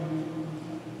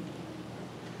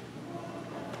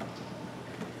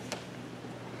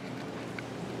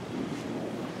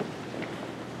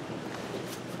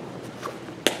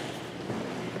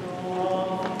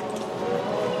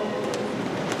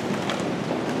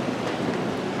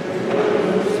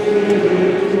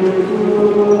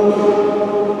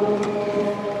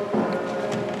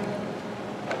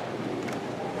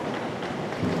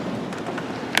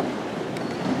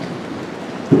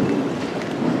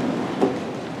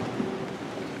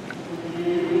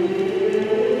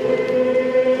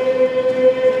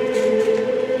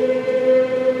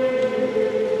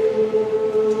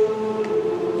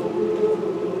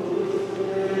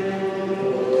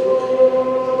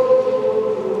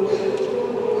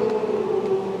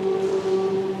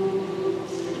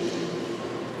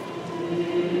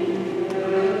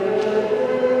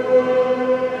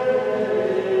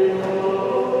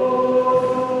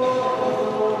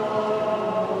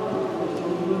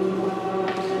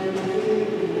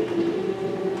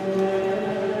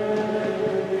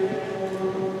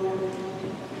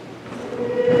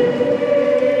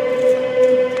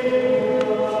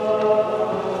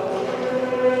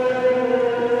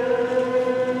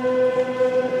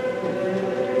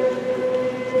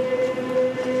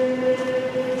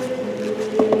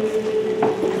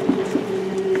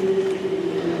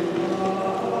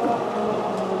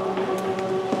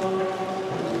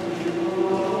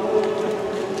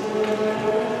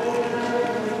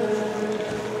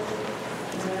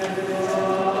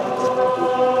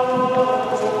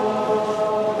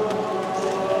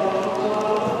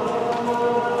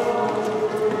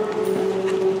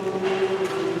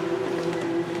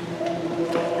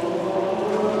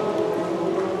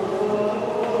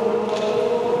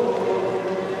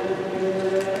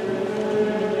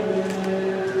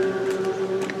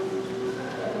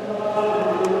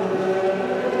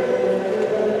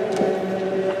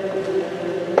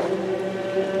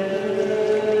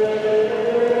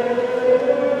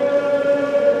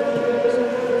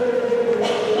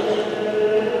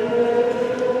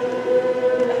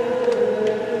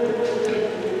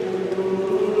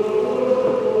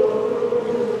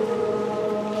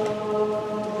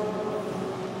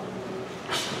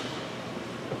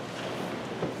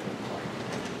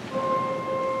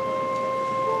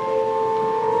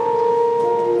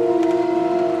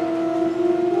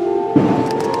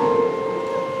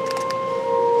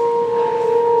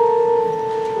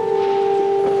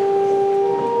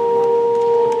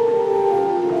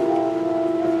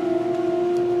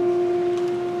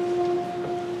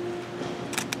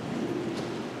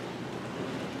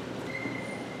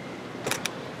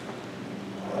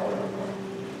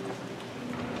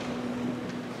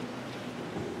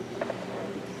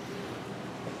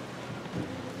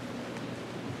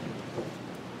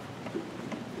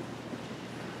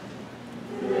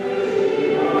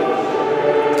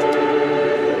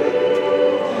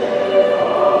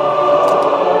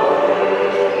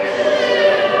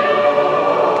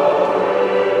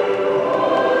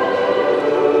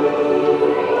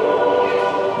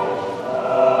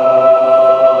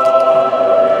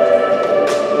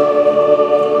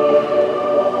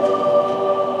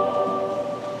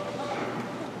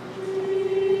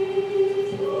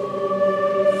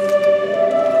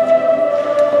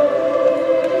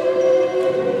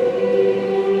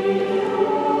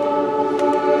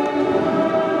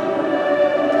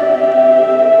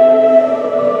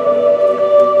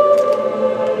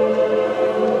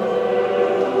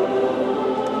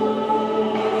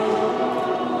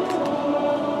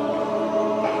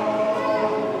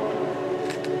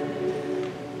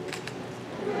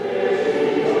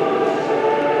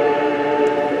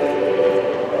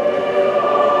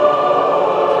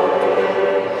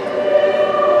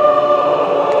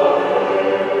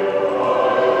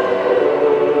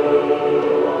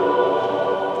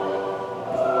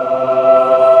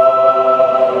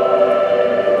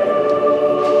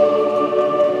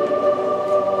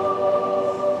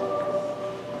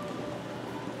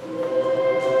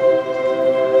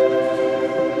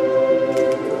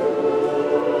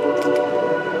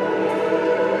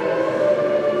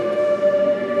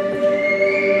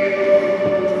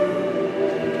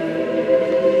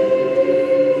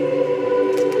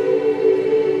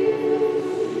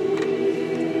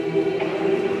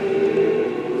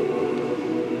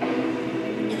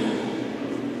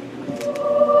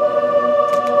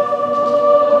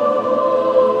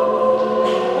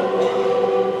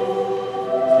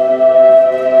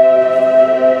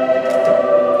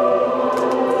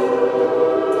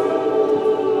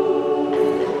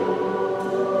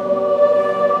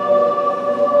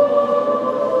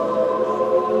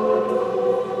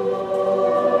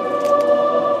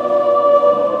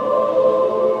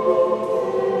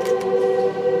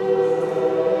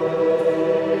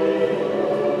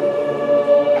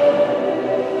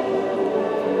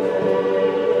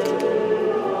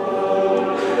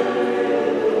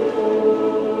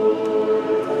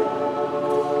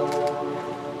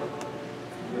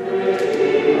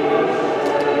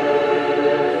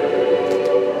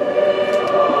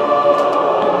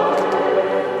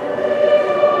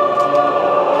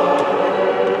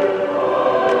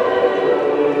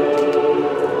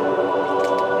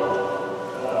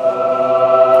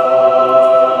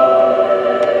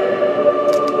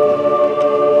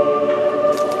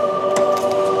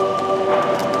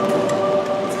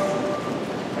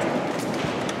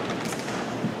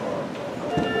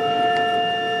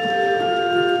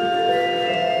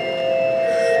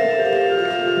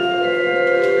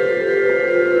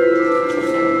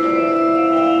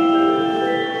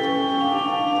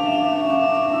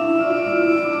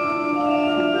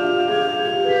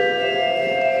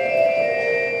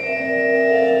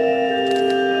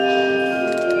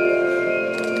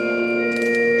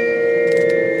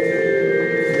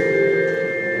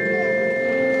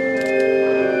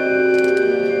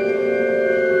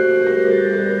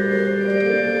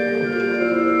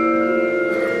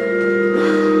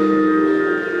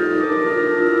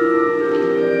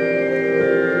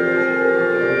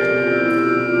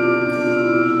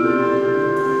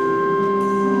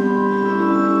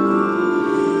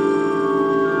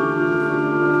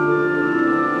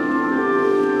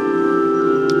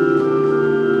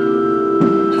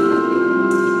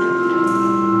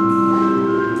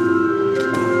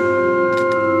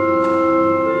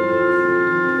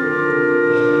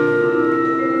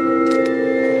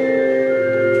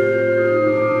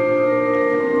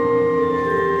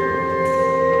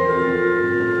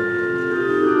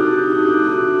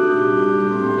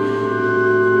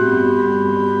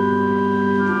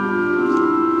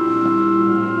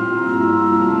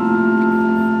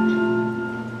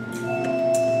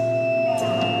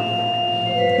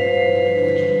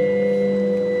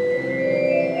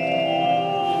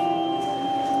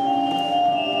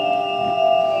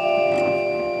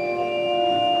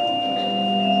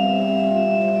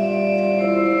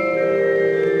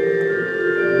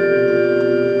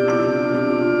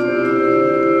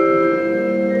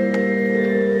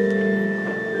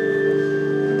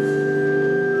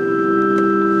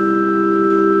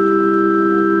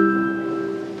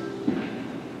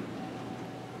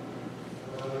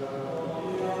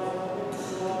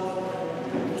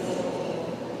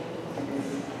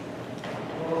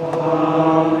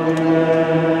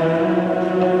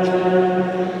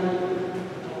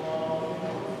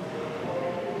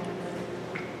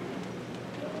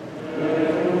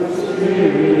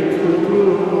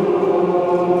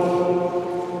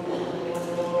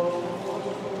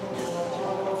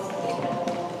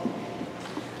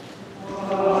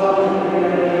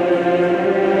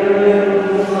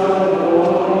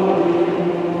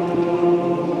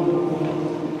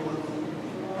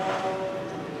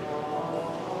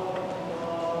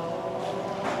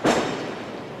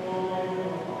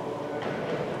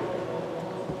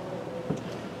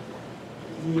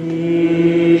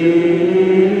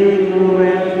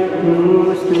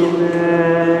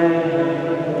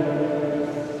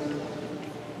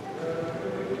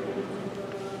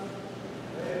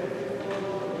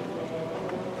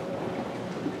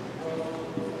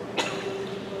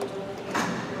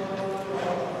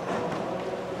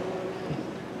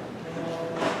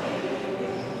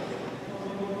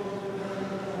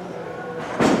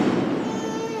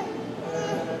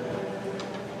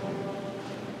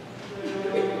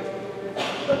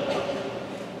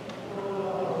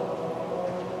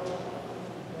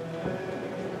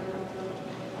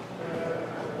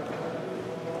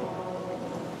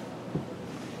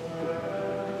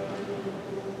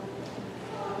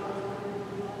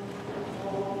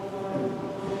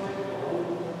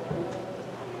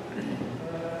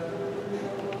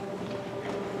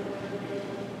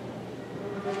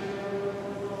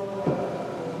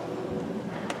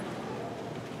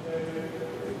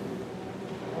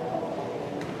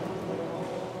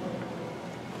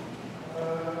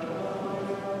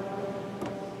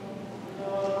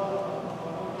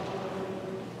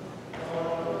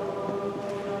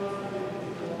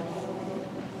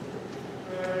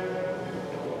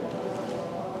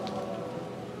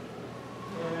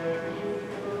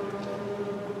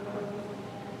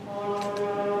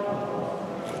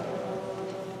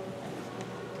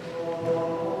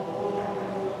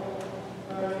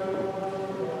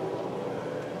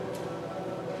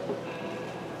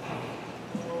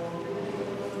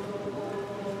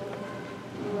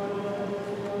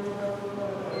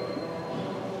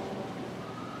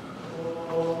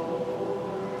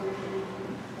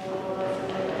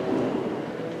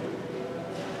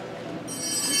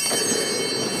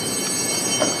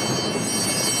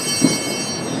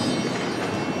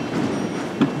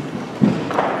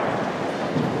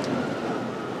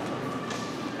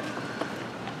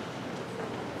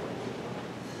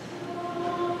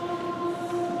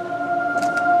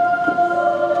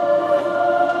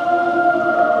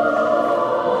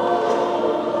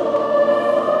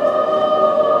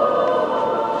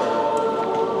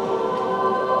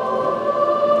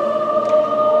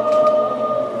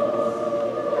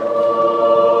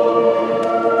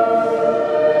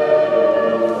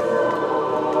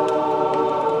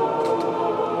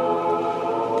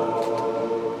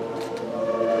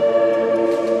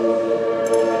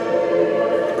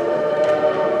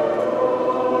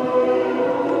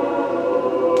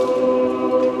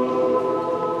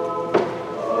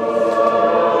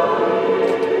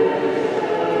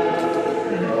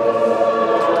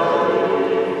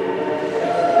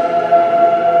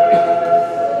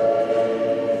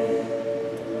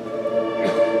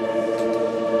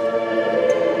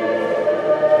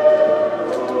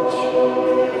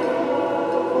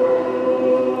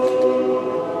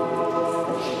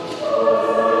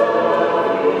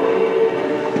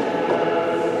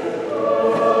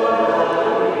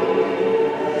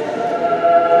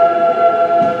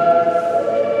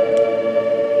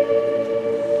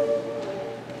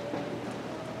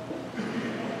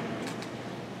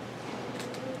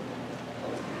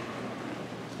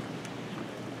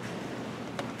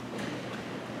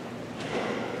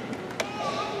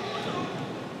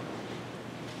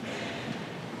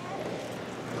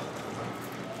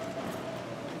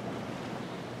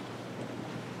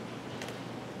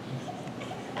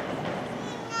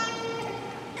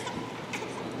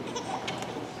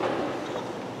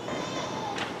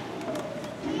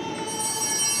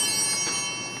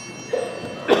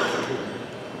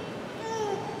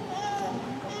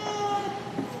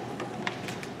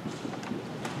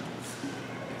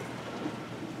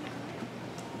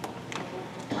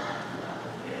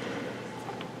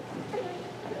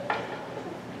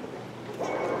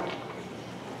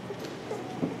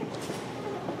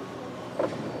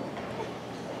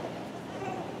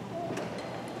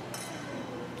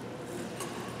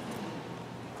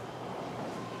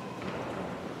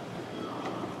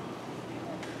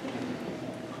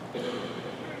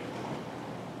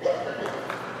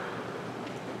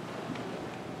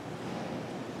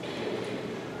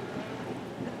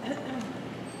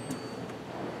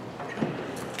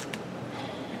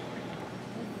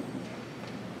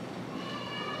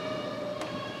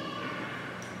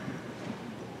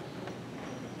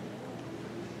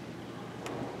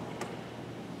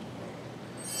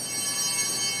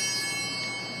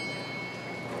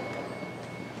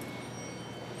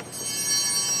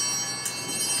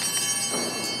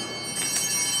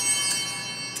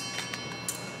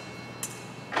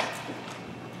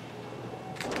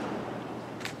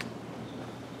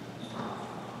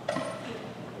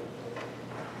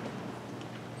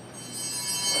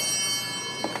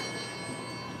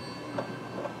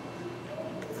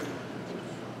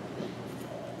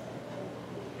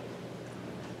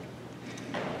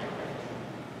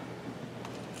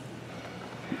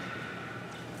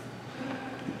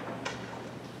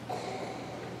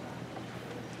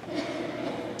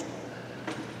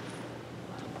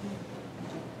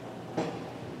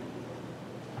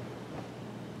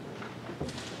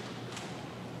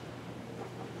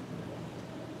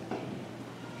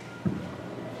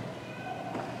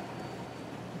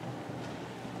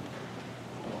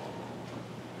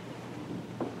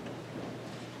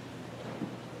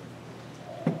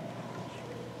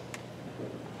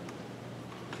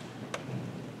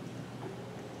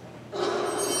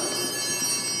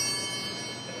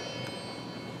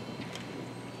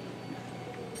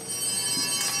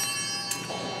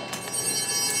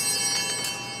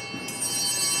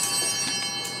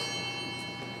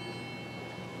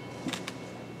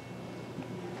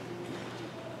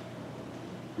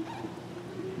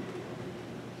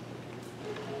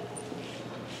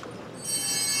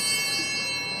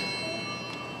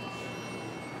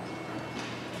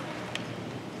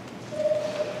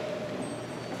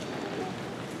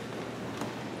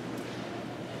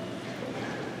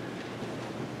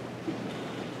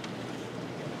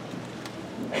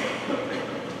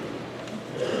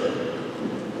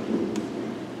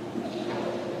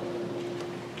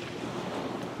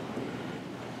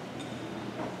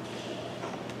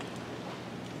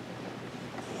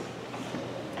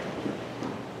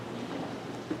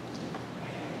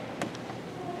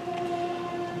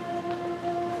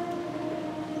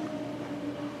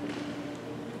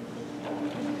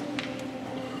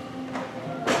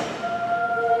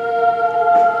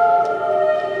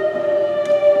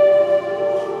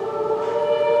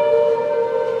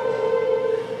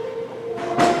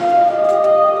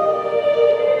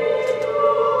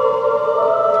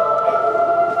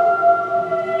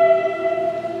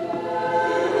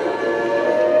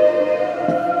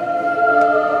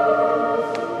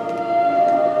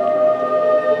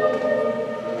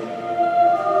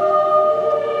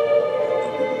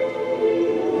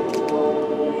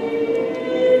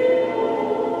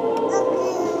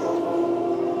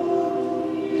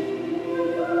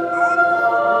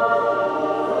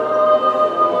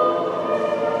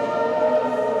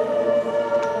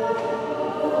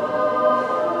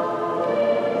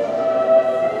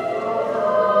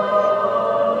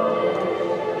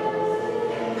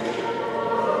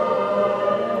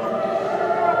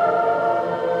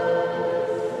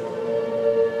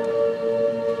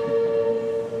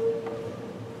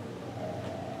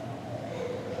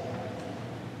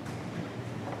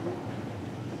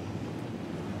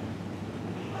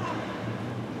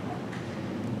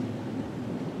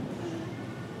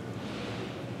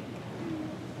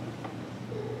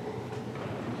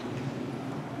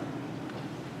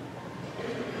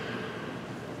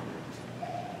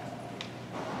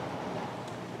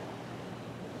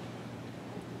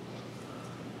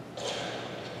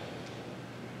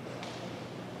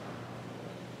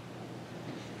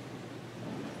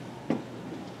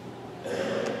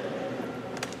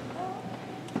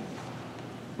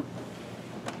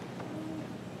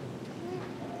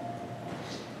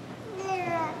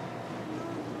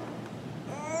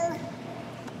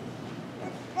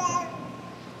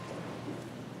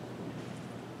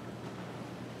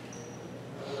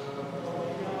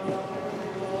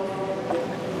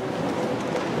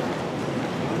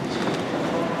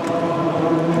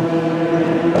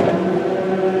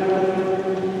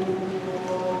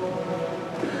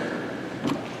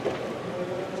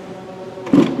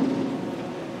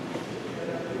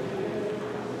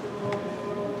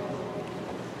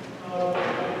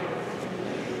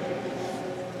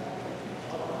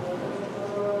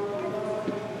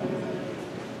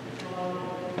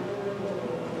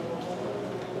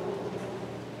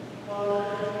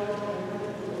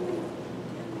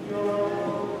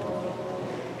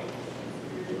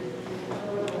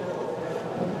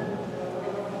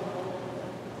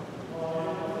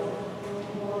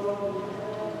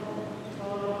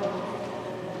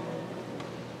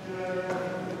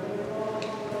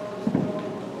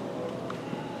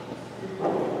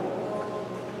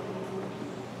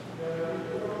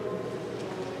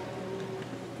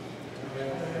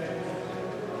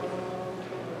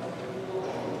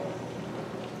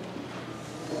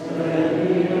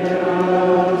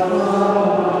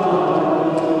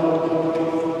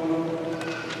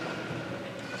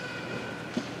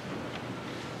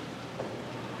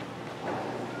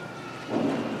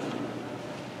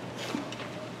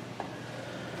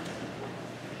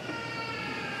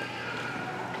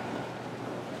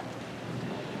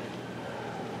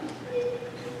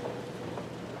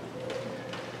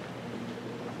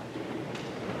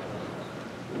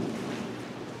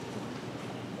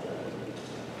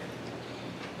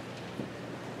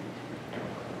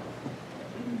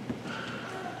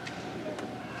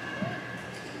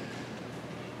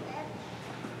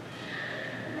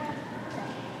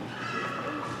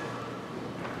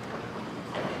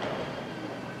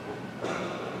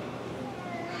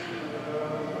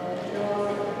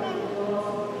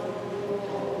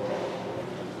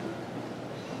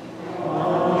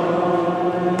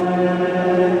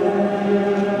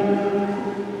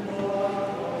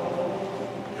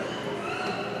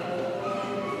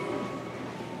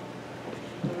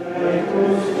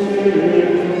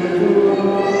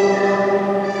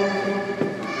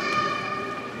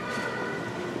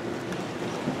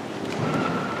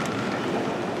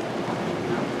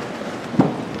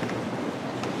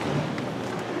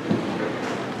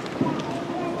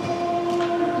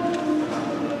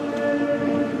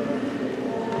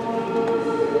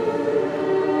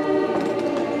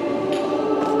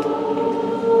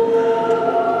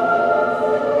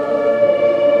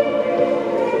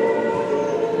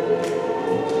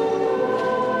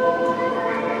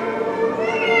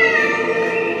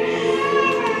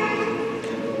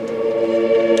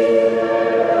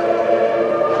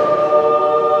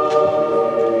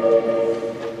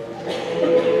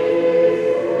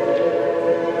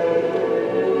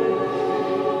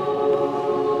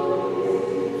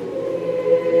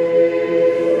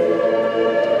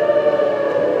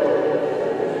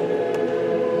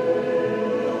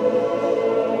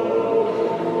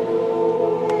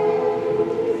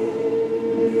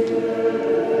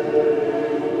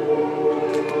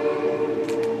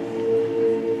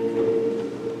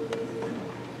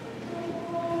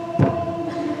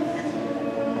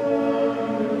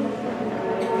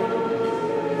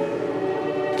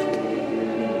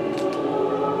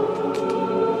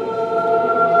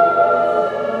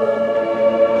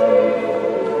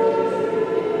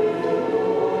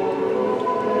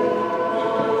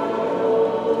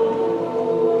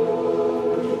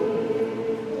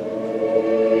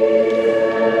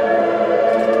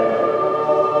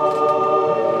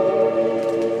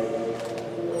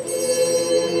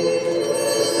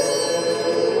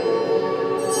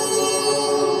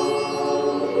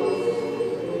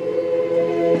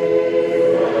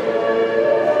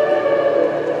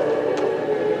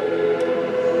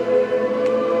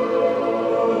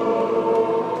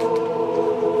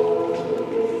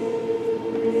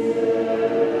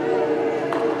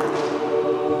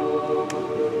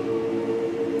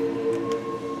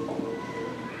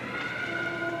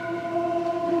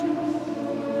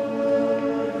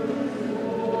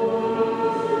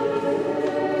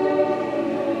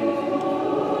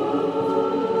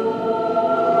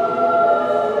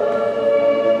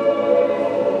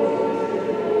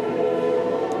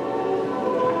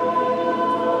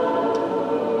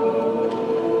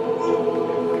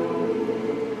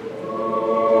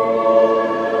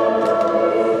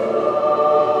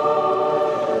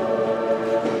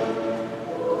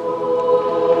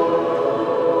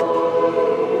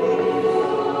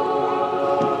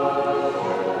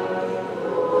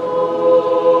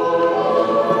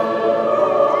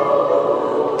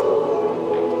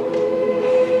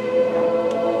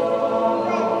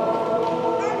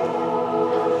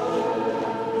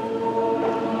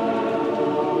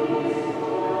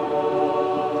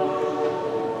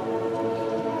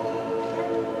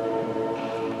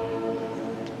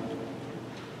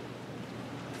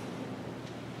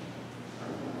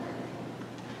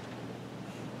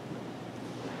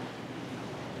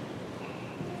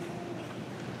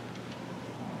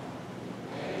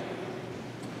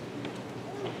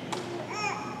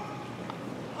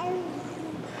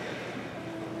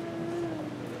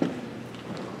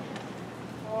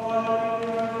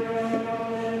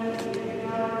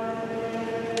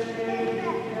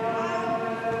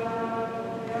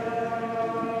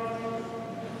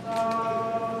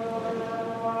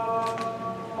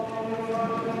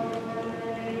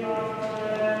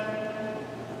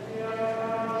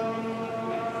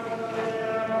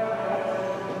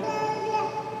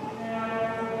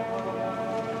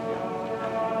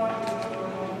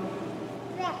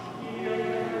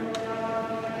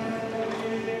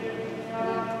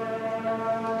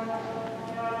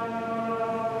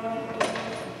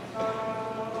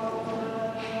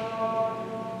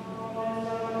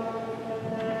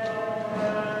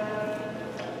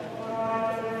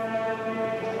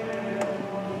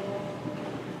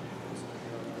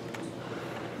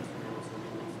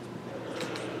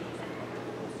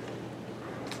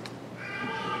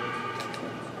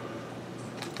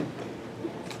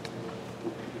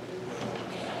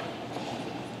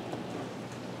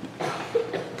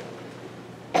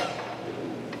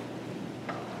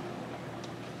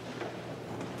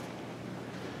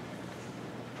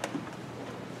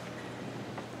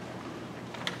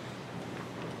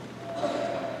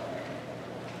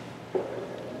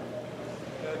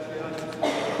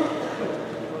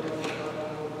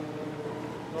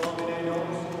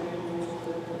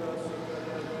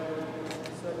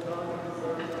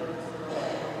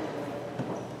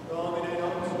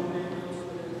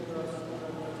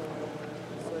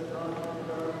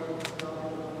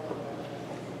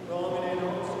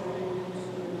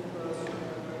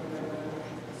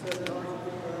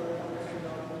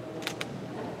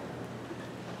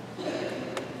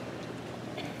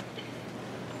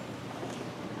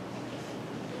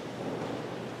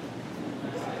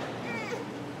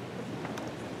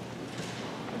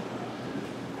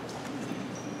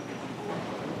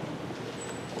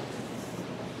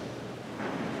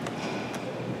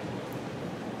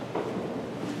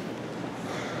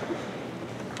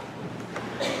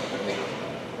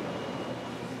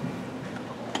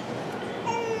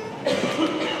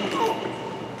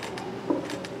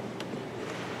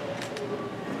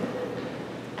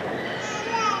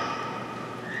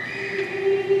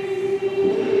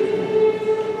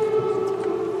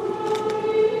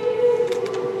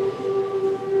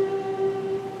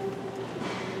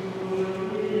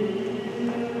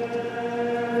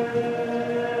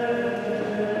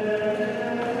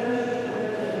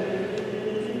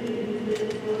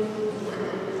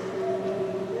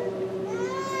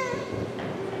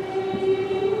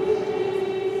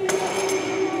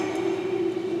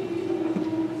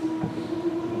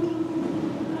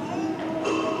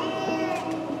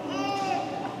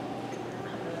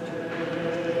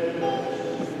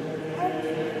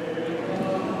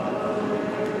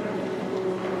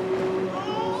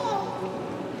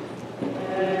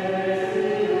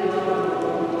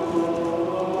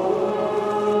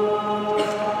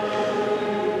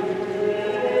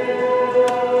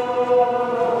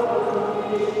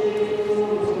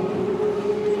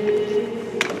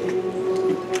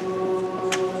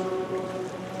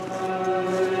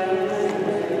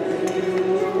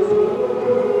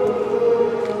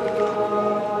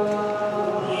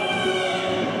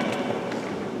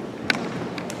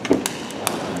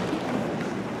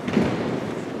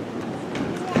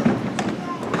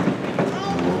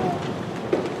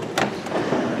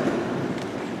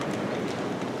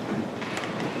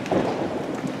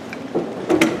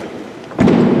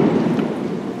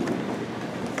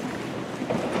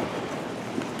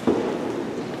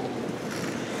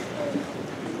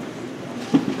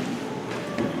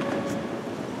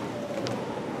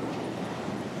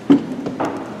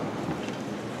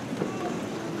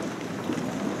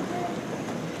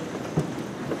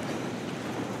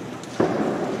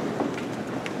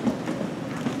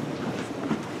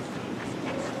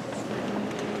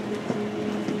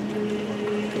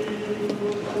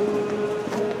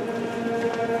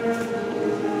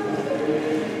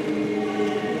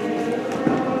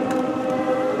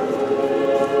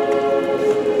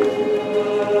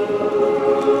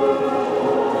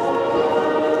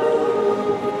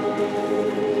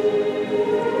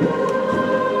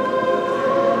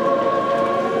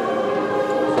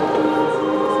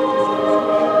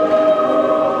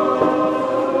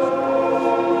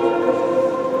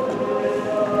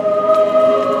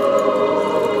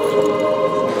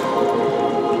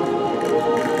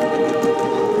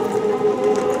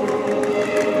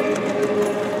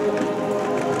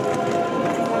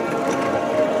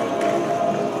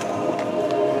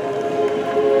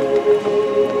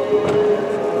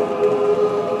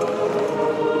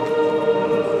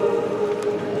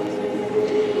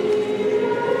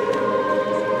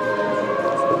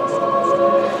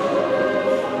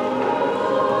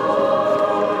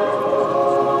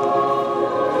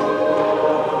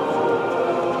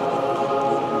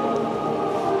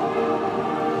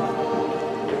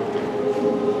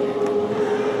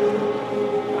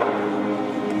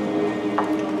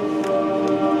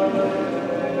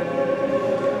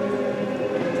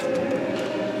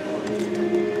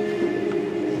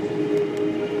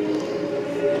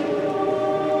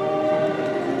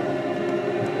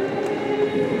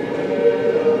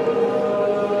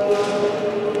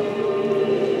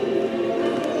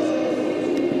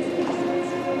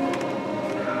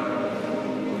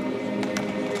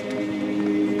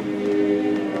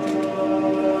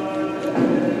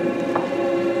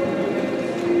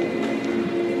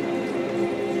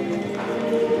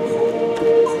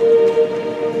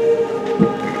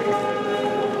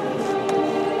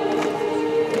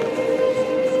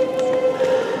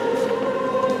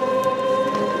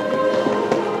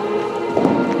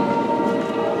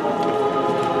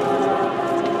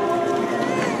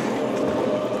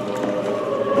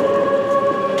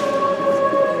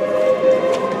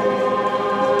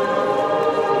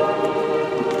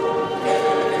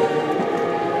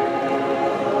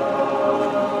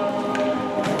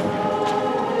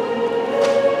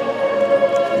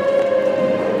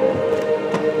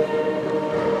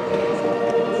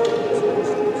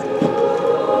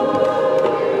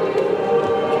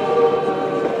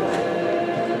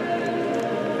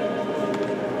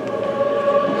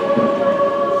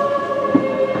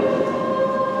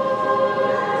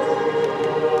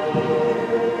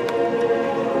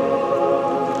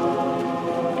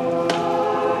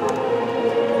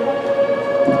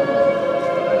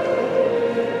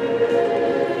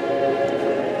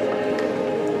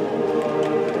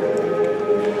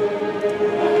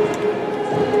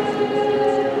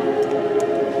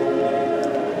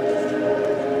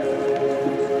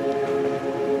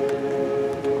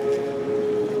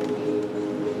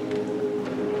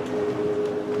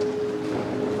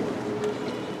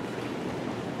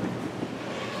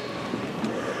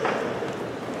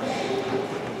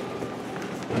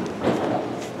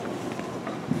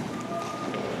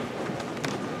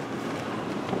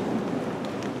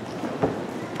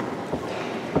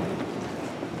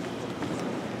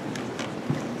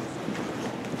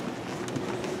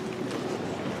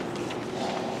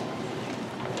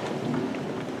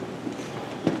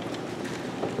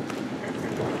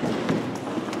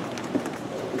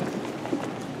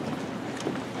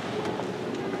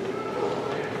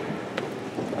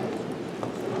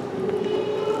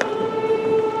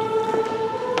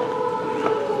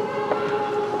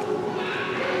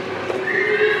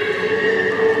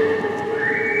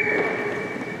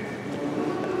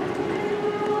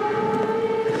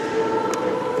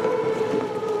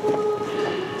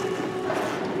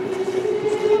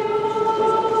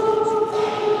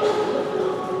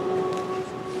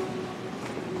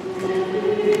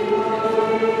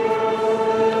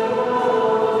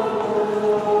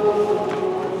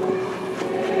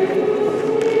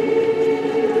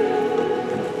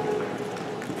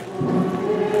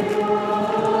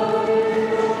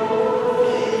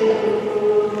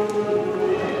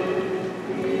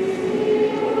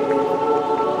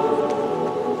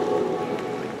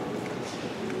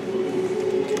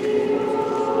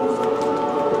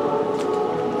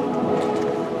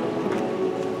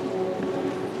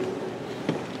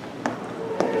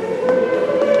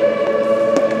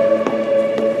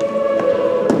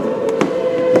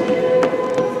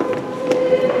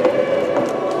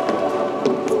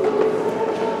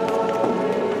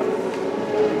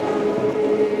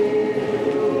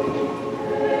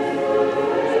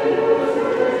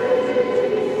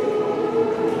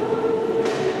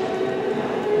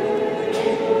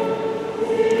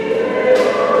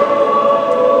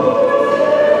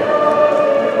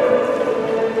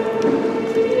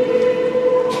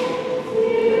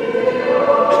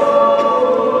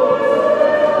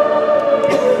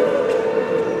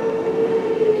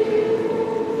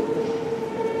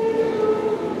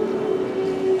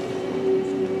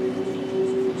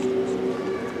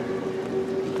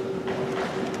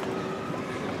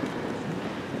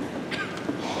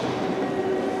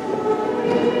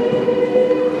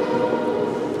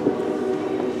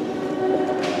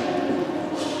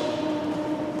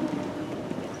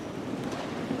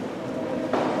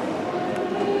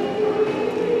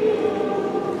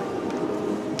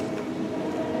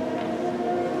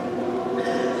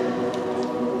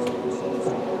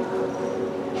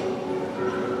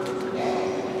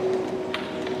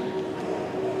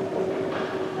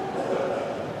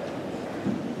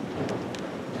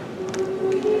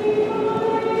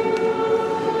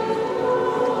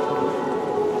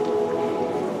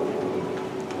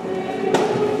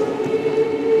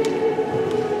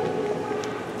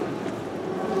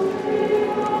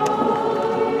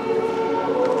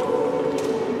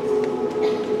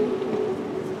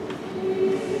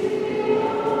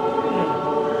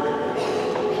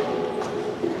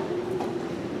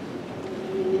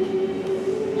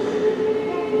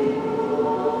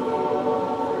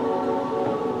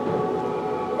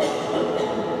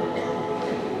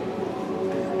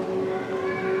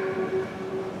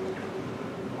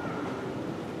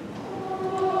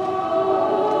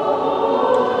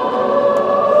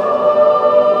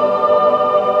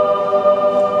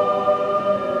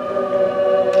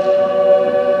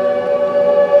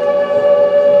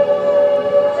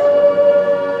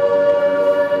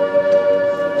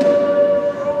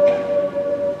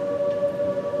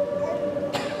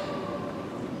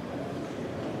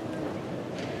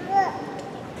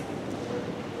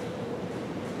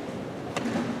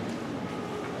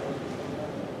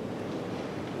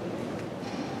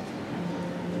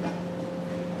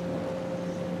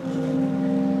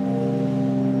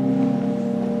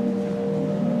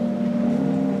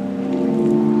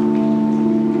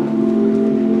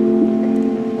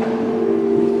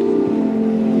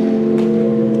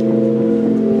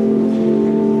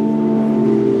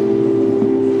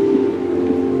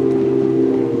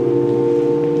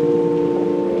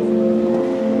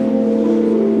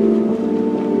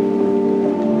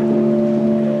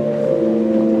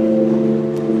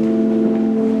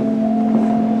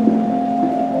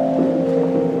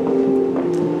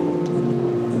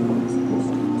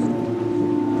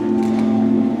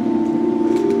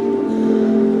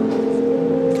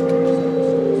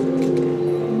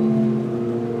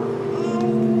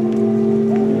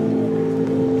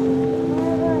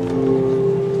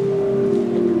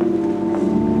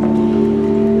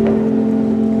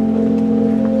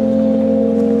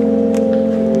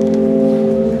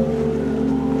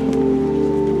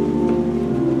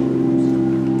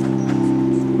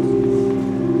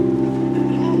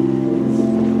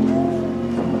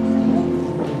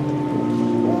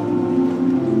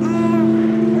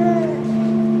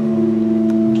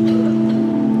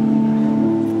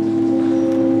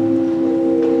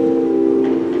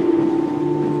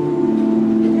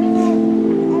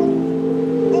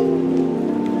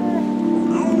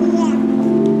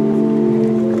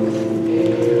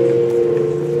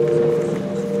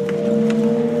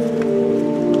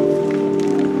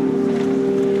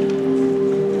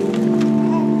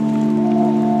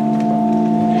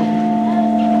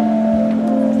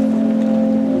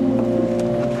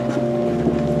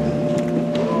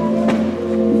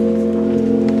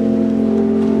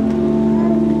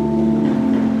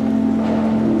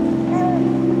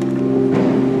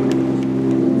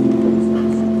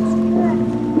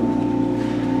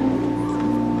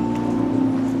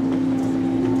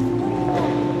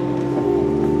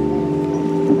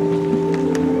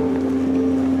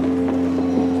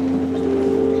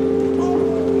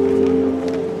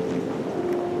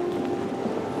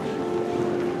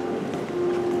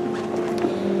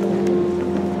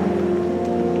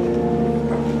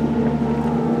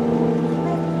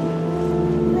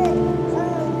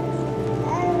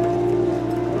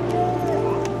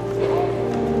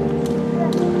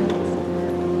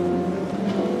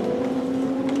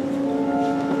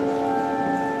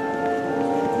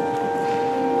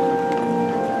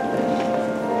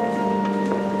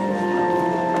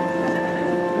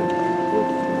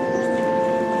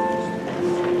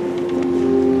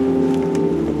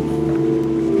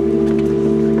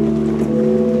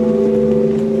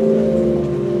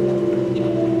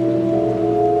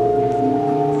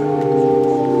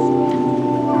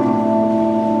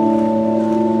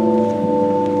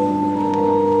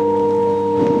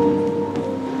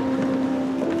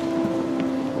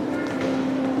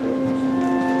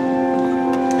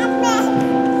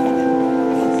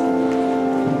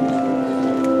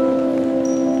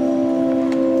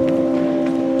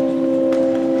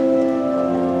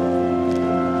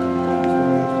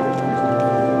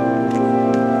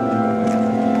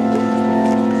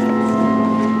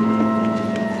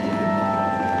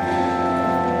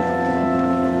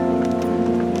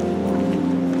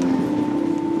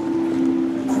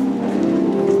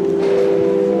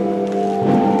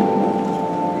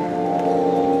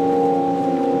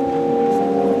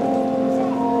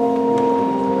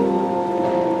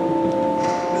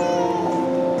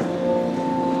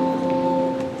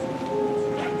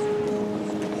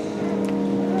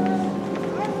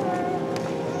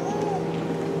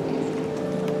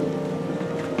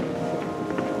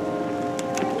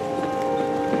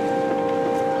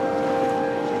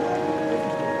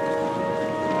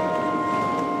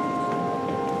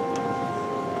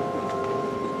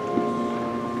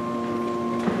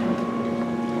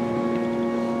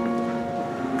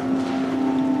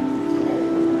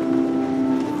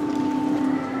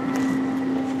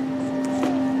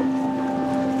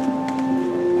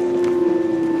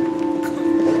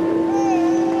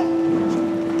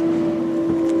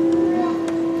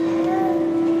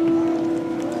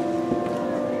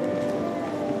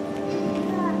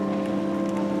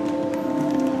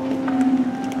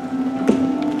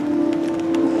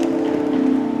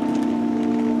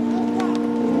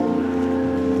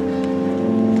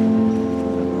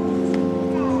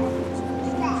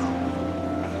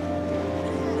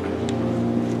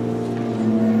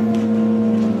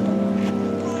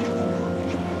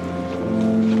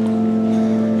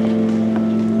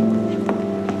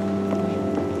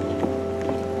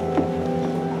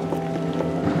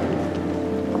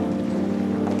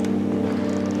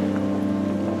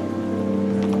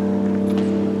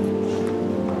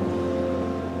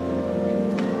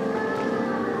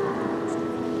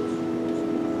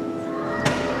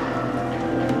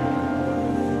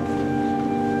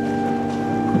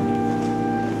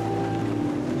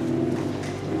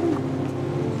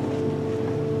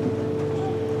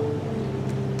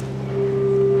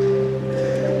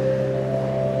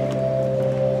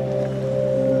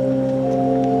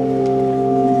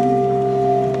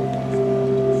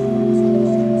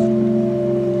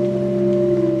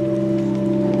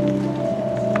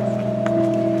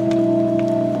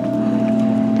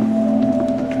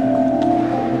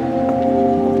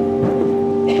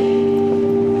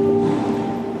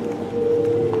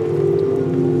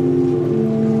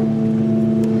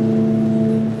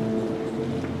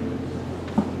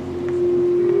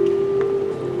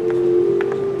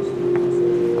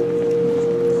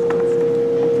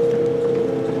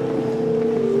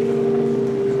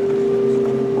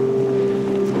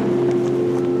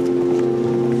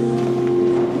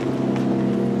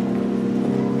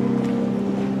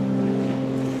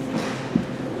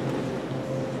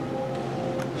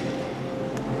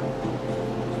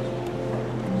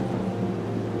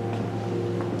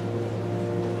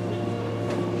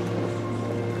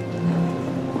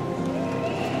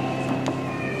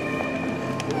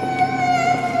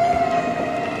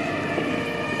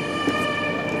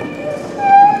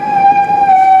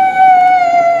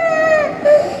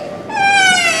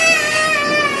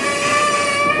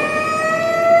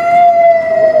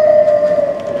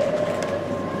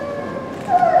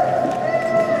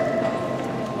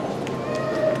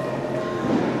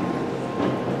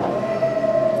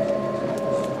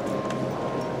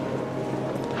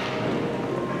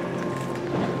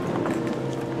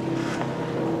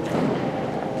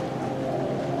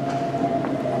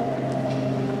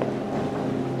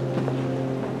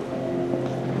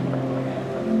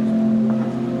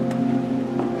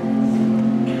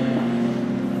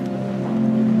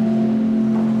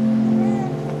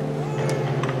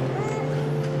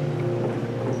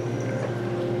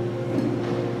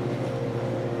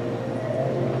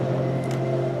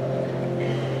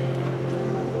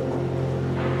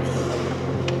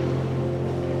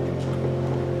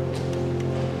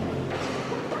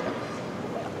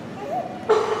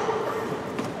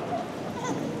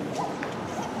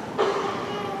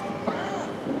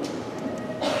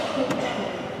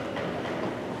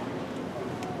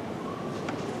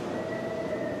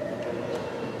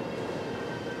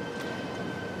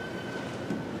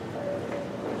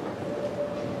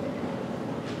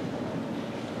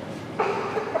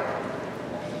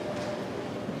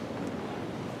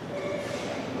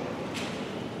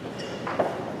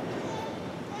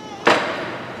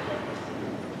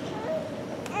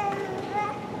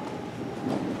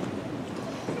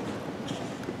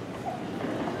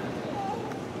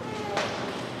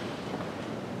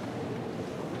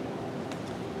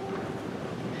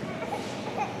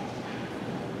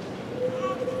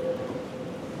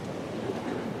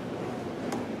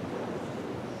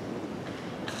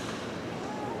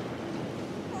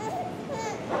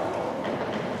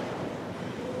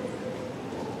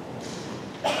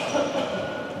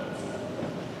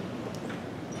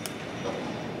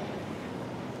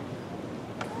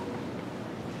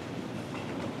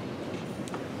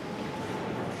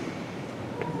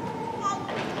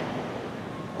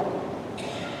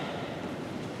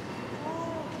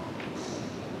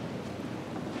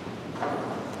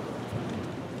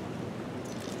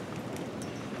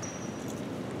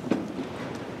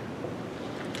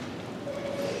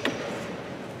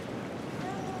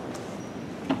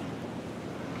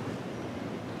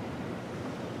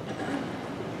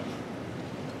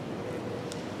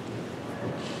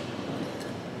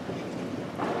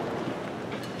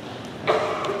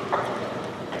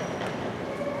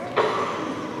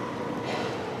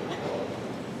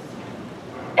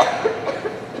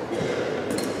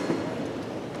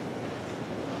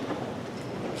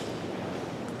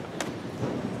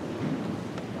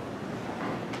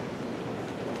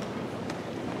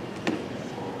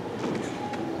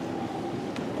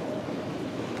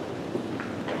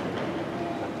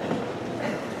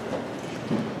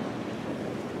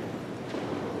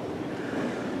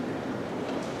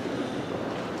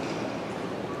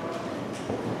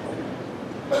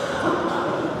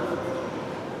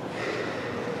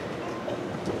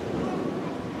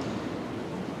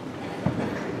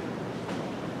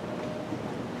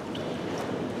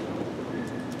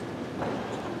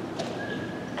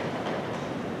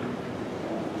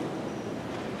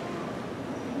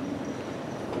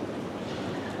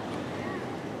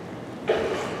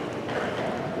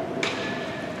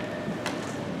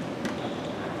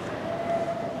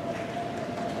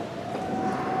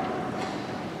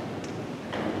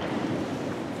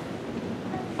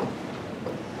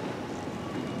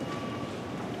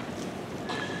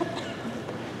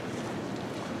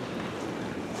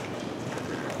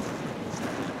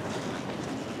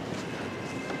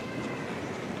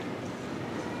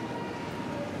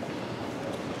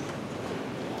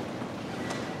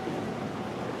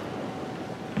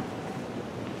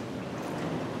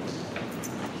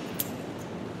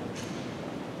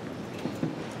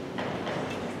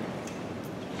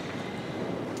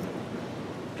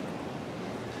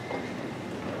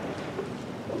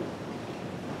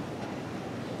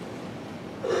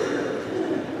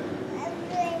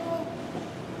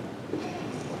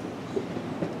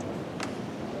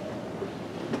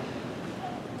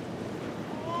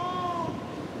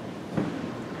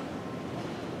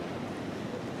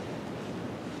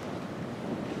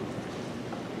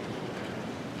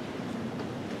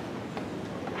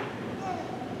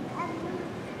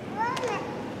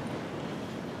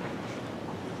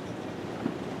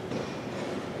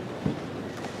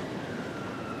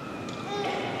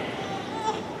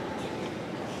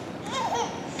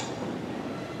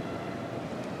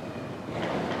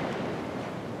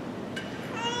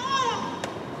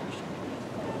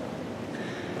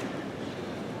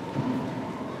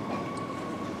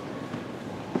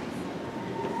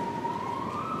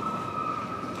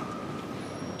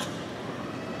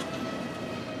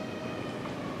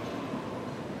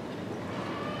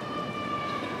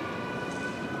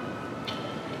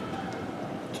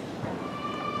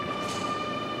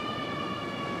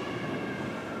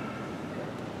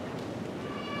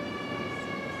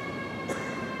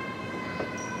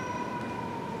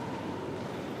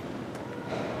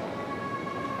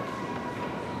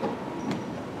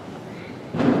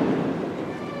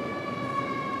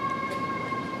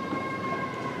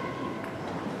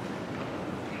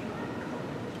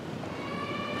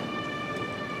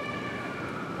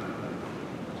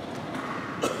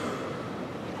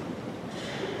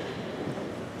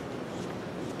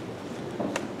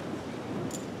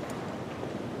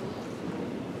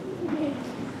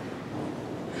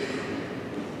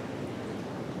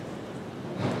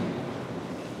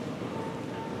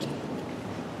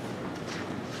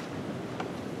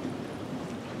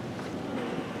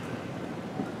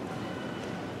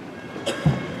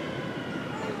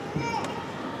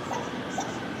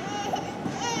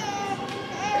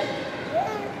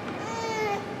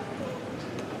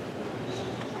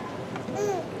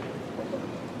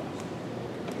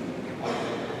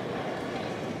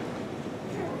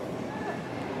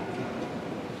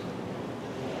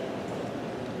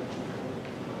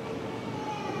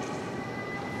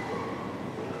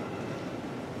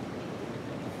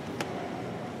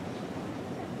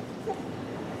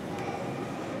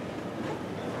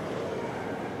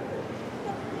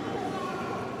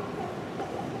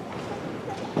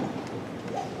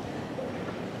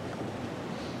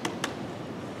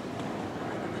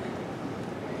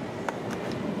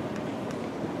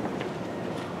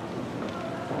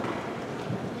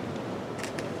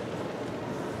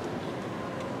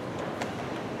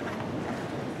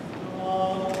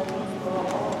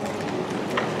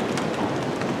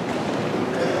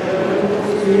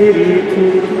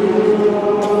 Spiritu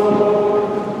tuo.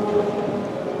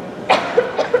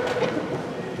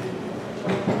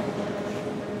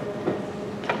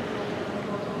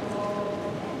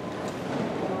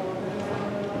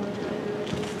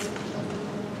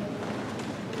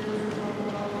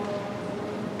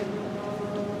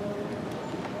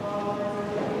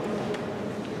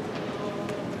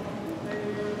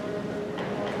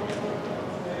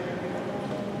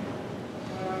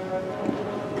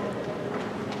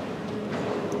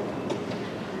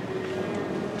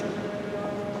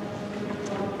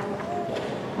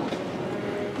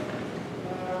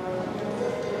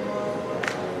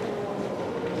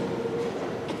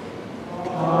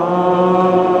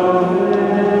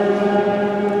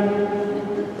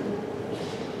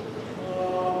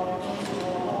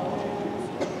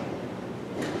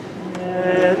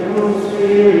 Et cum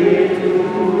spiritu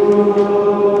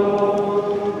tuo.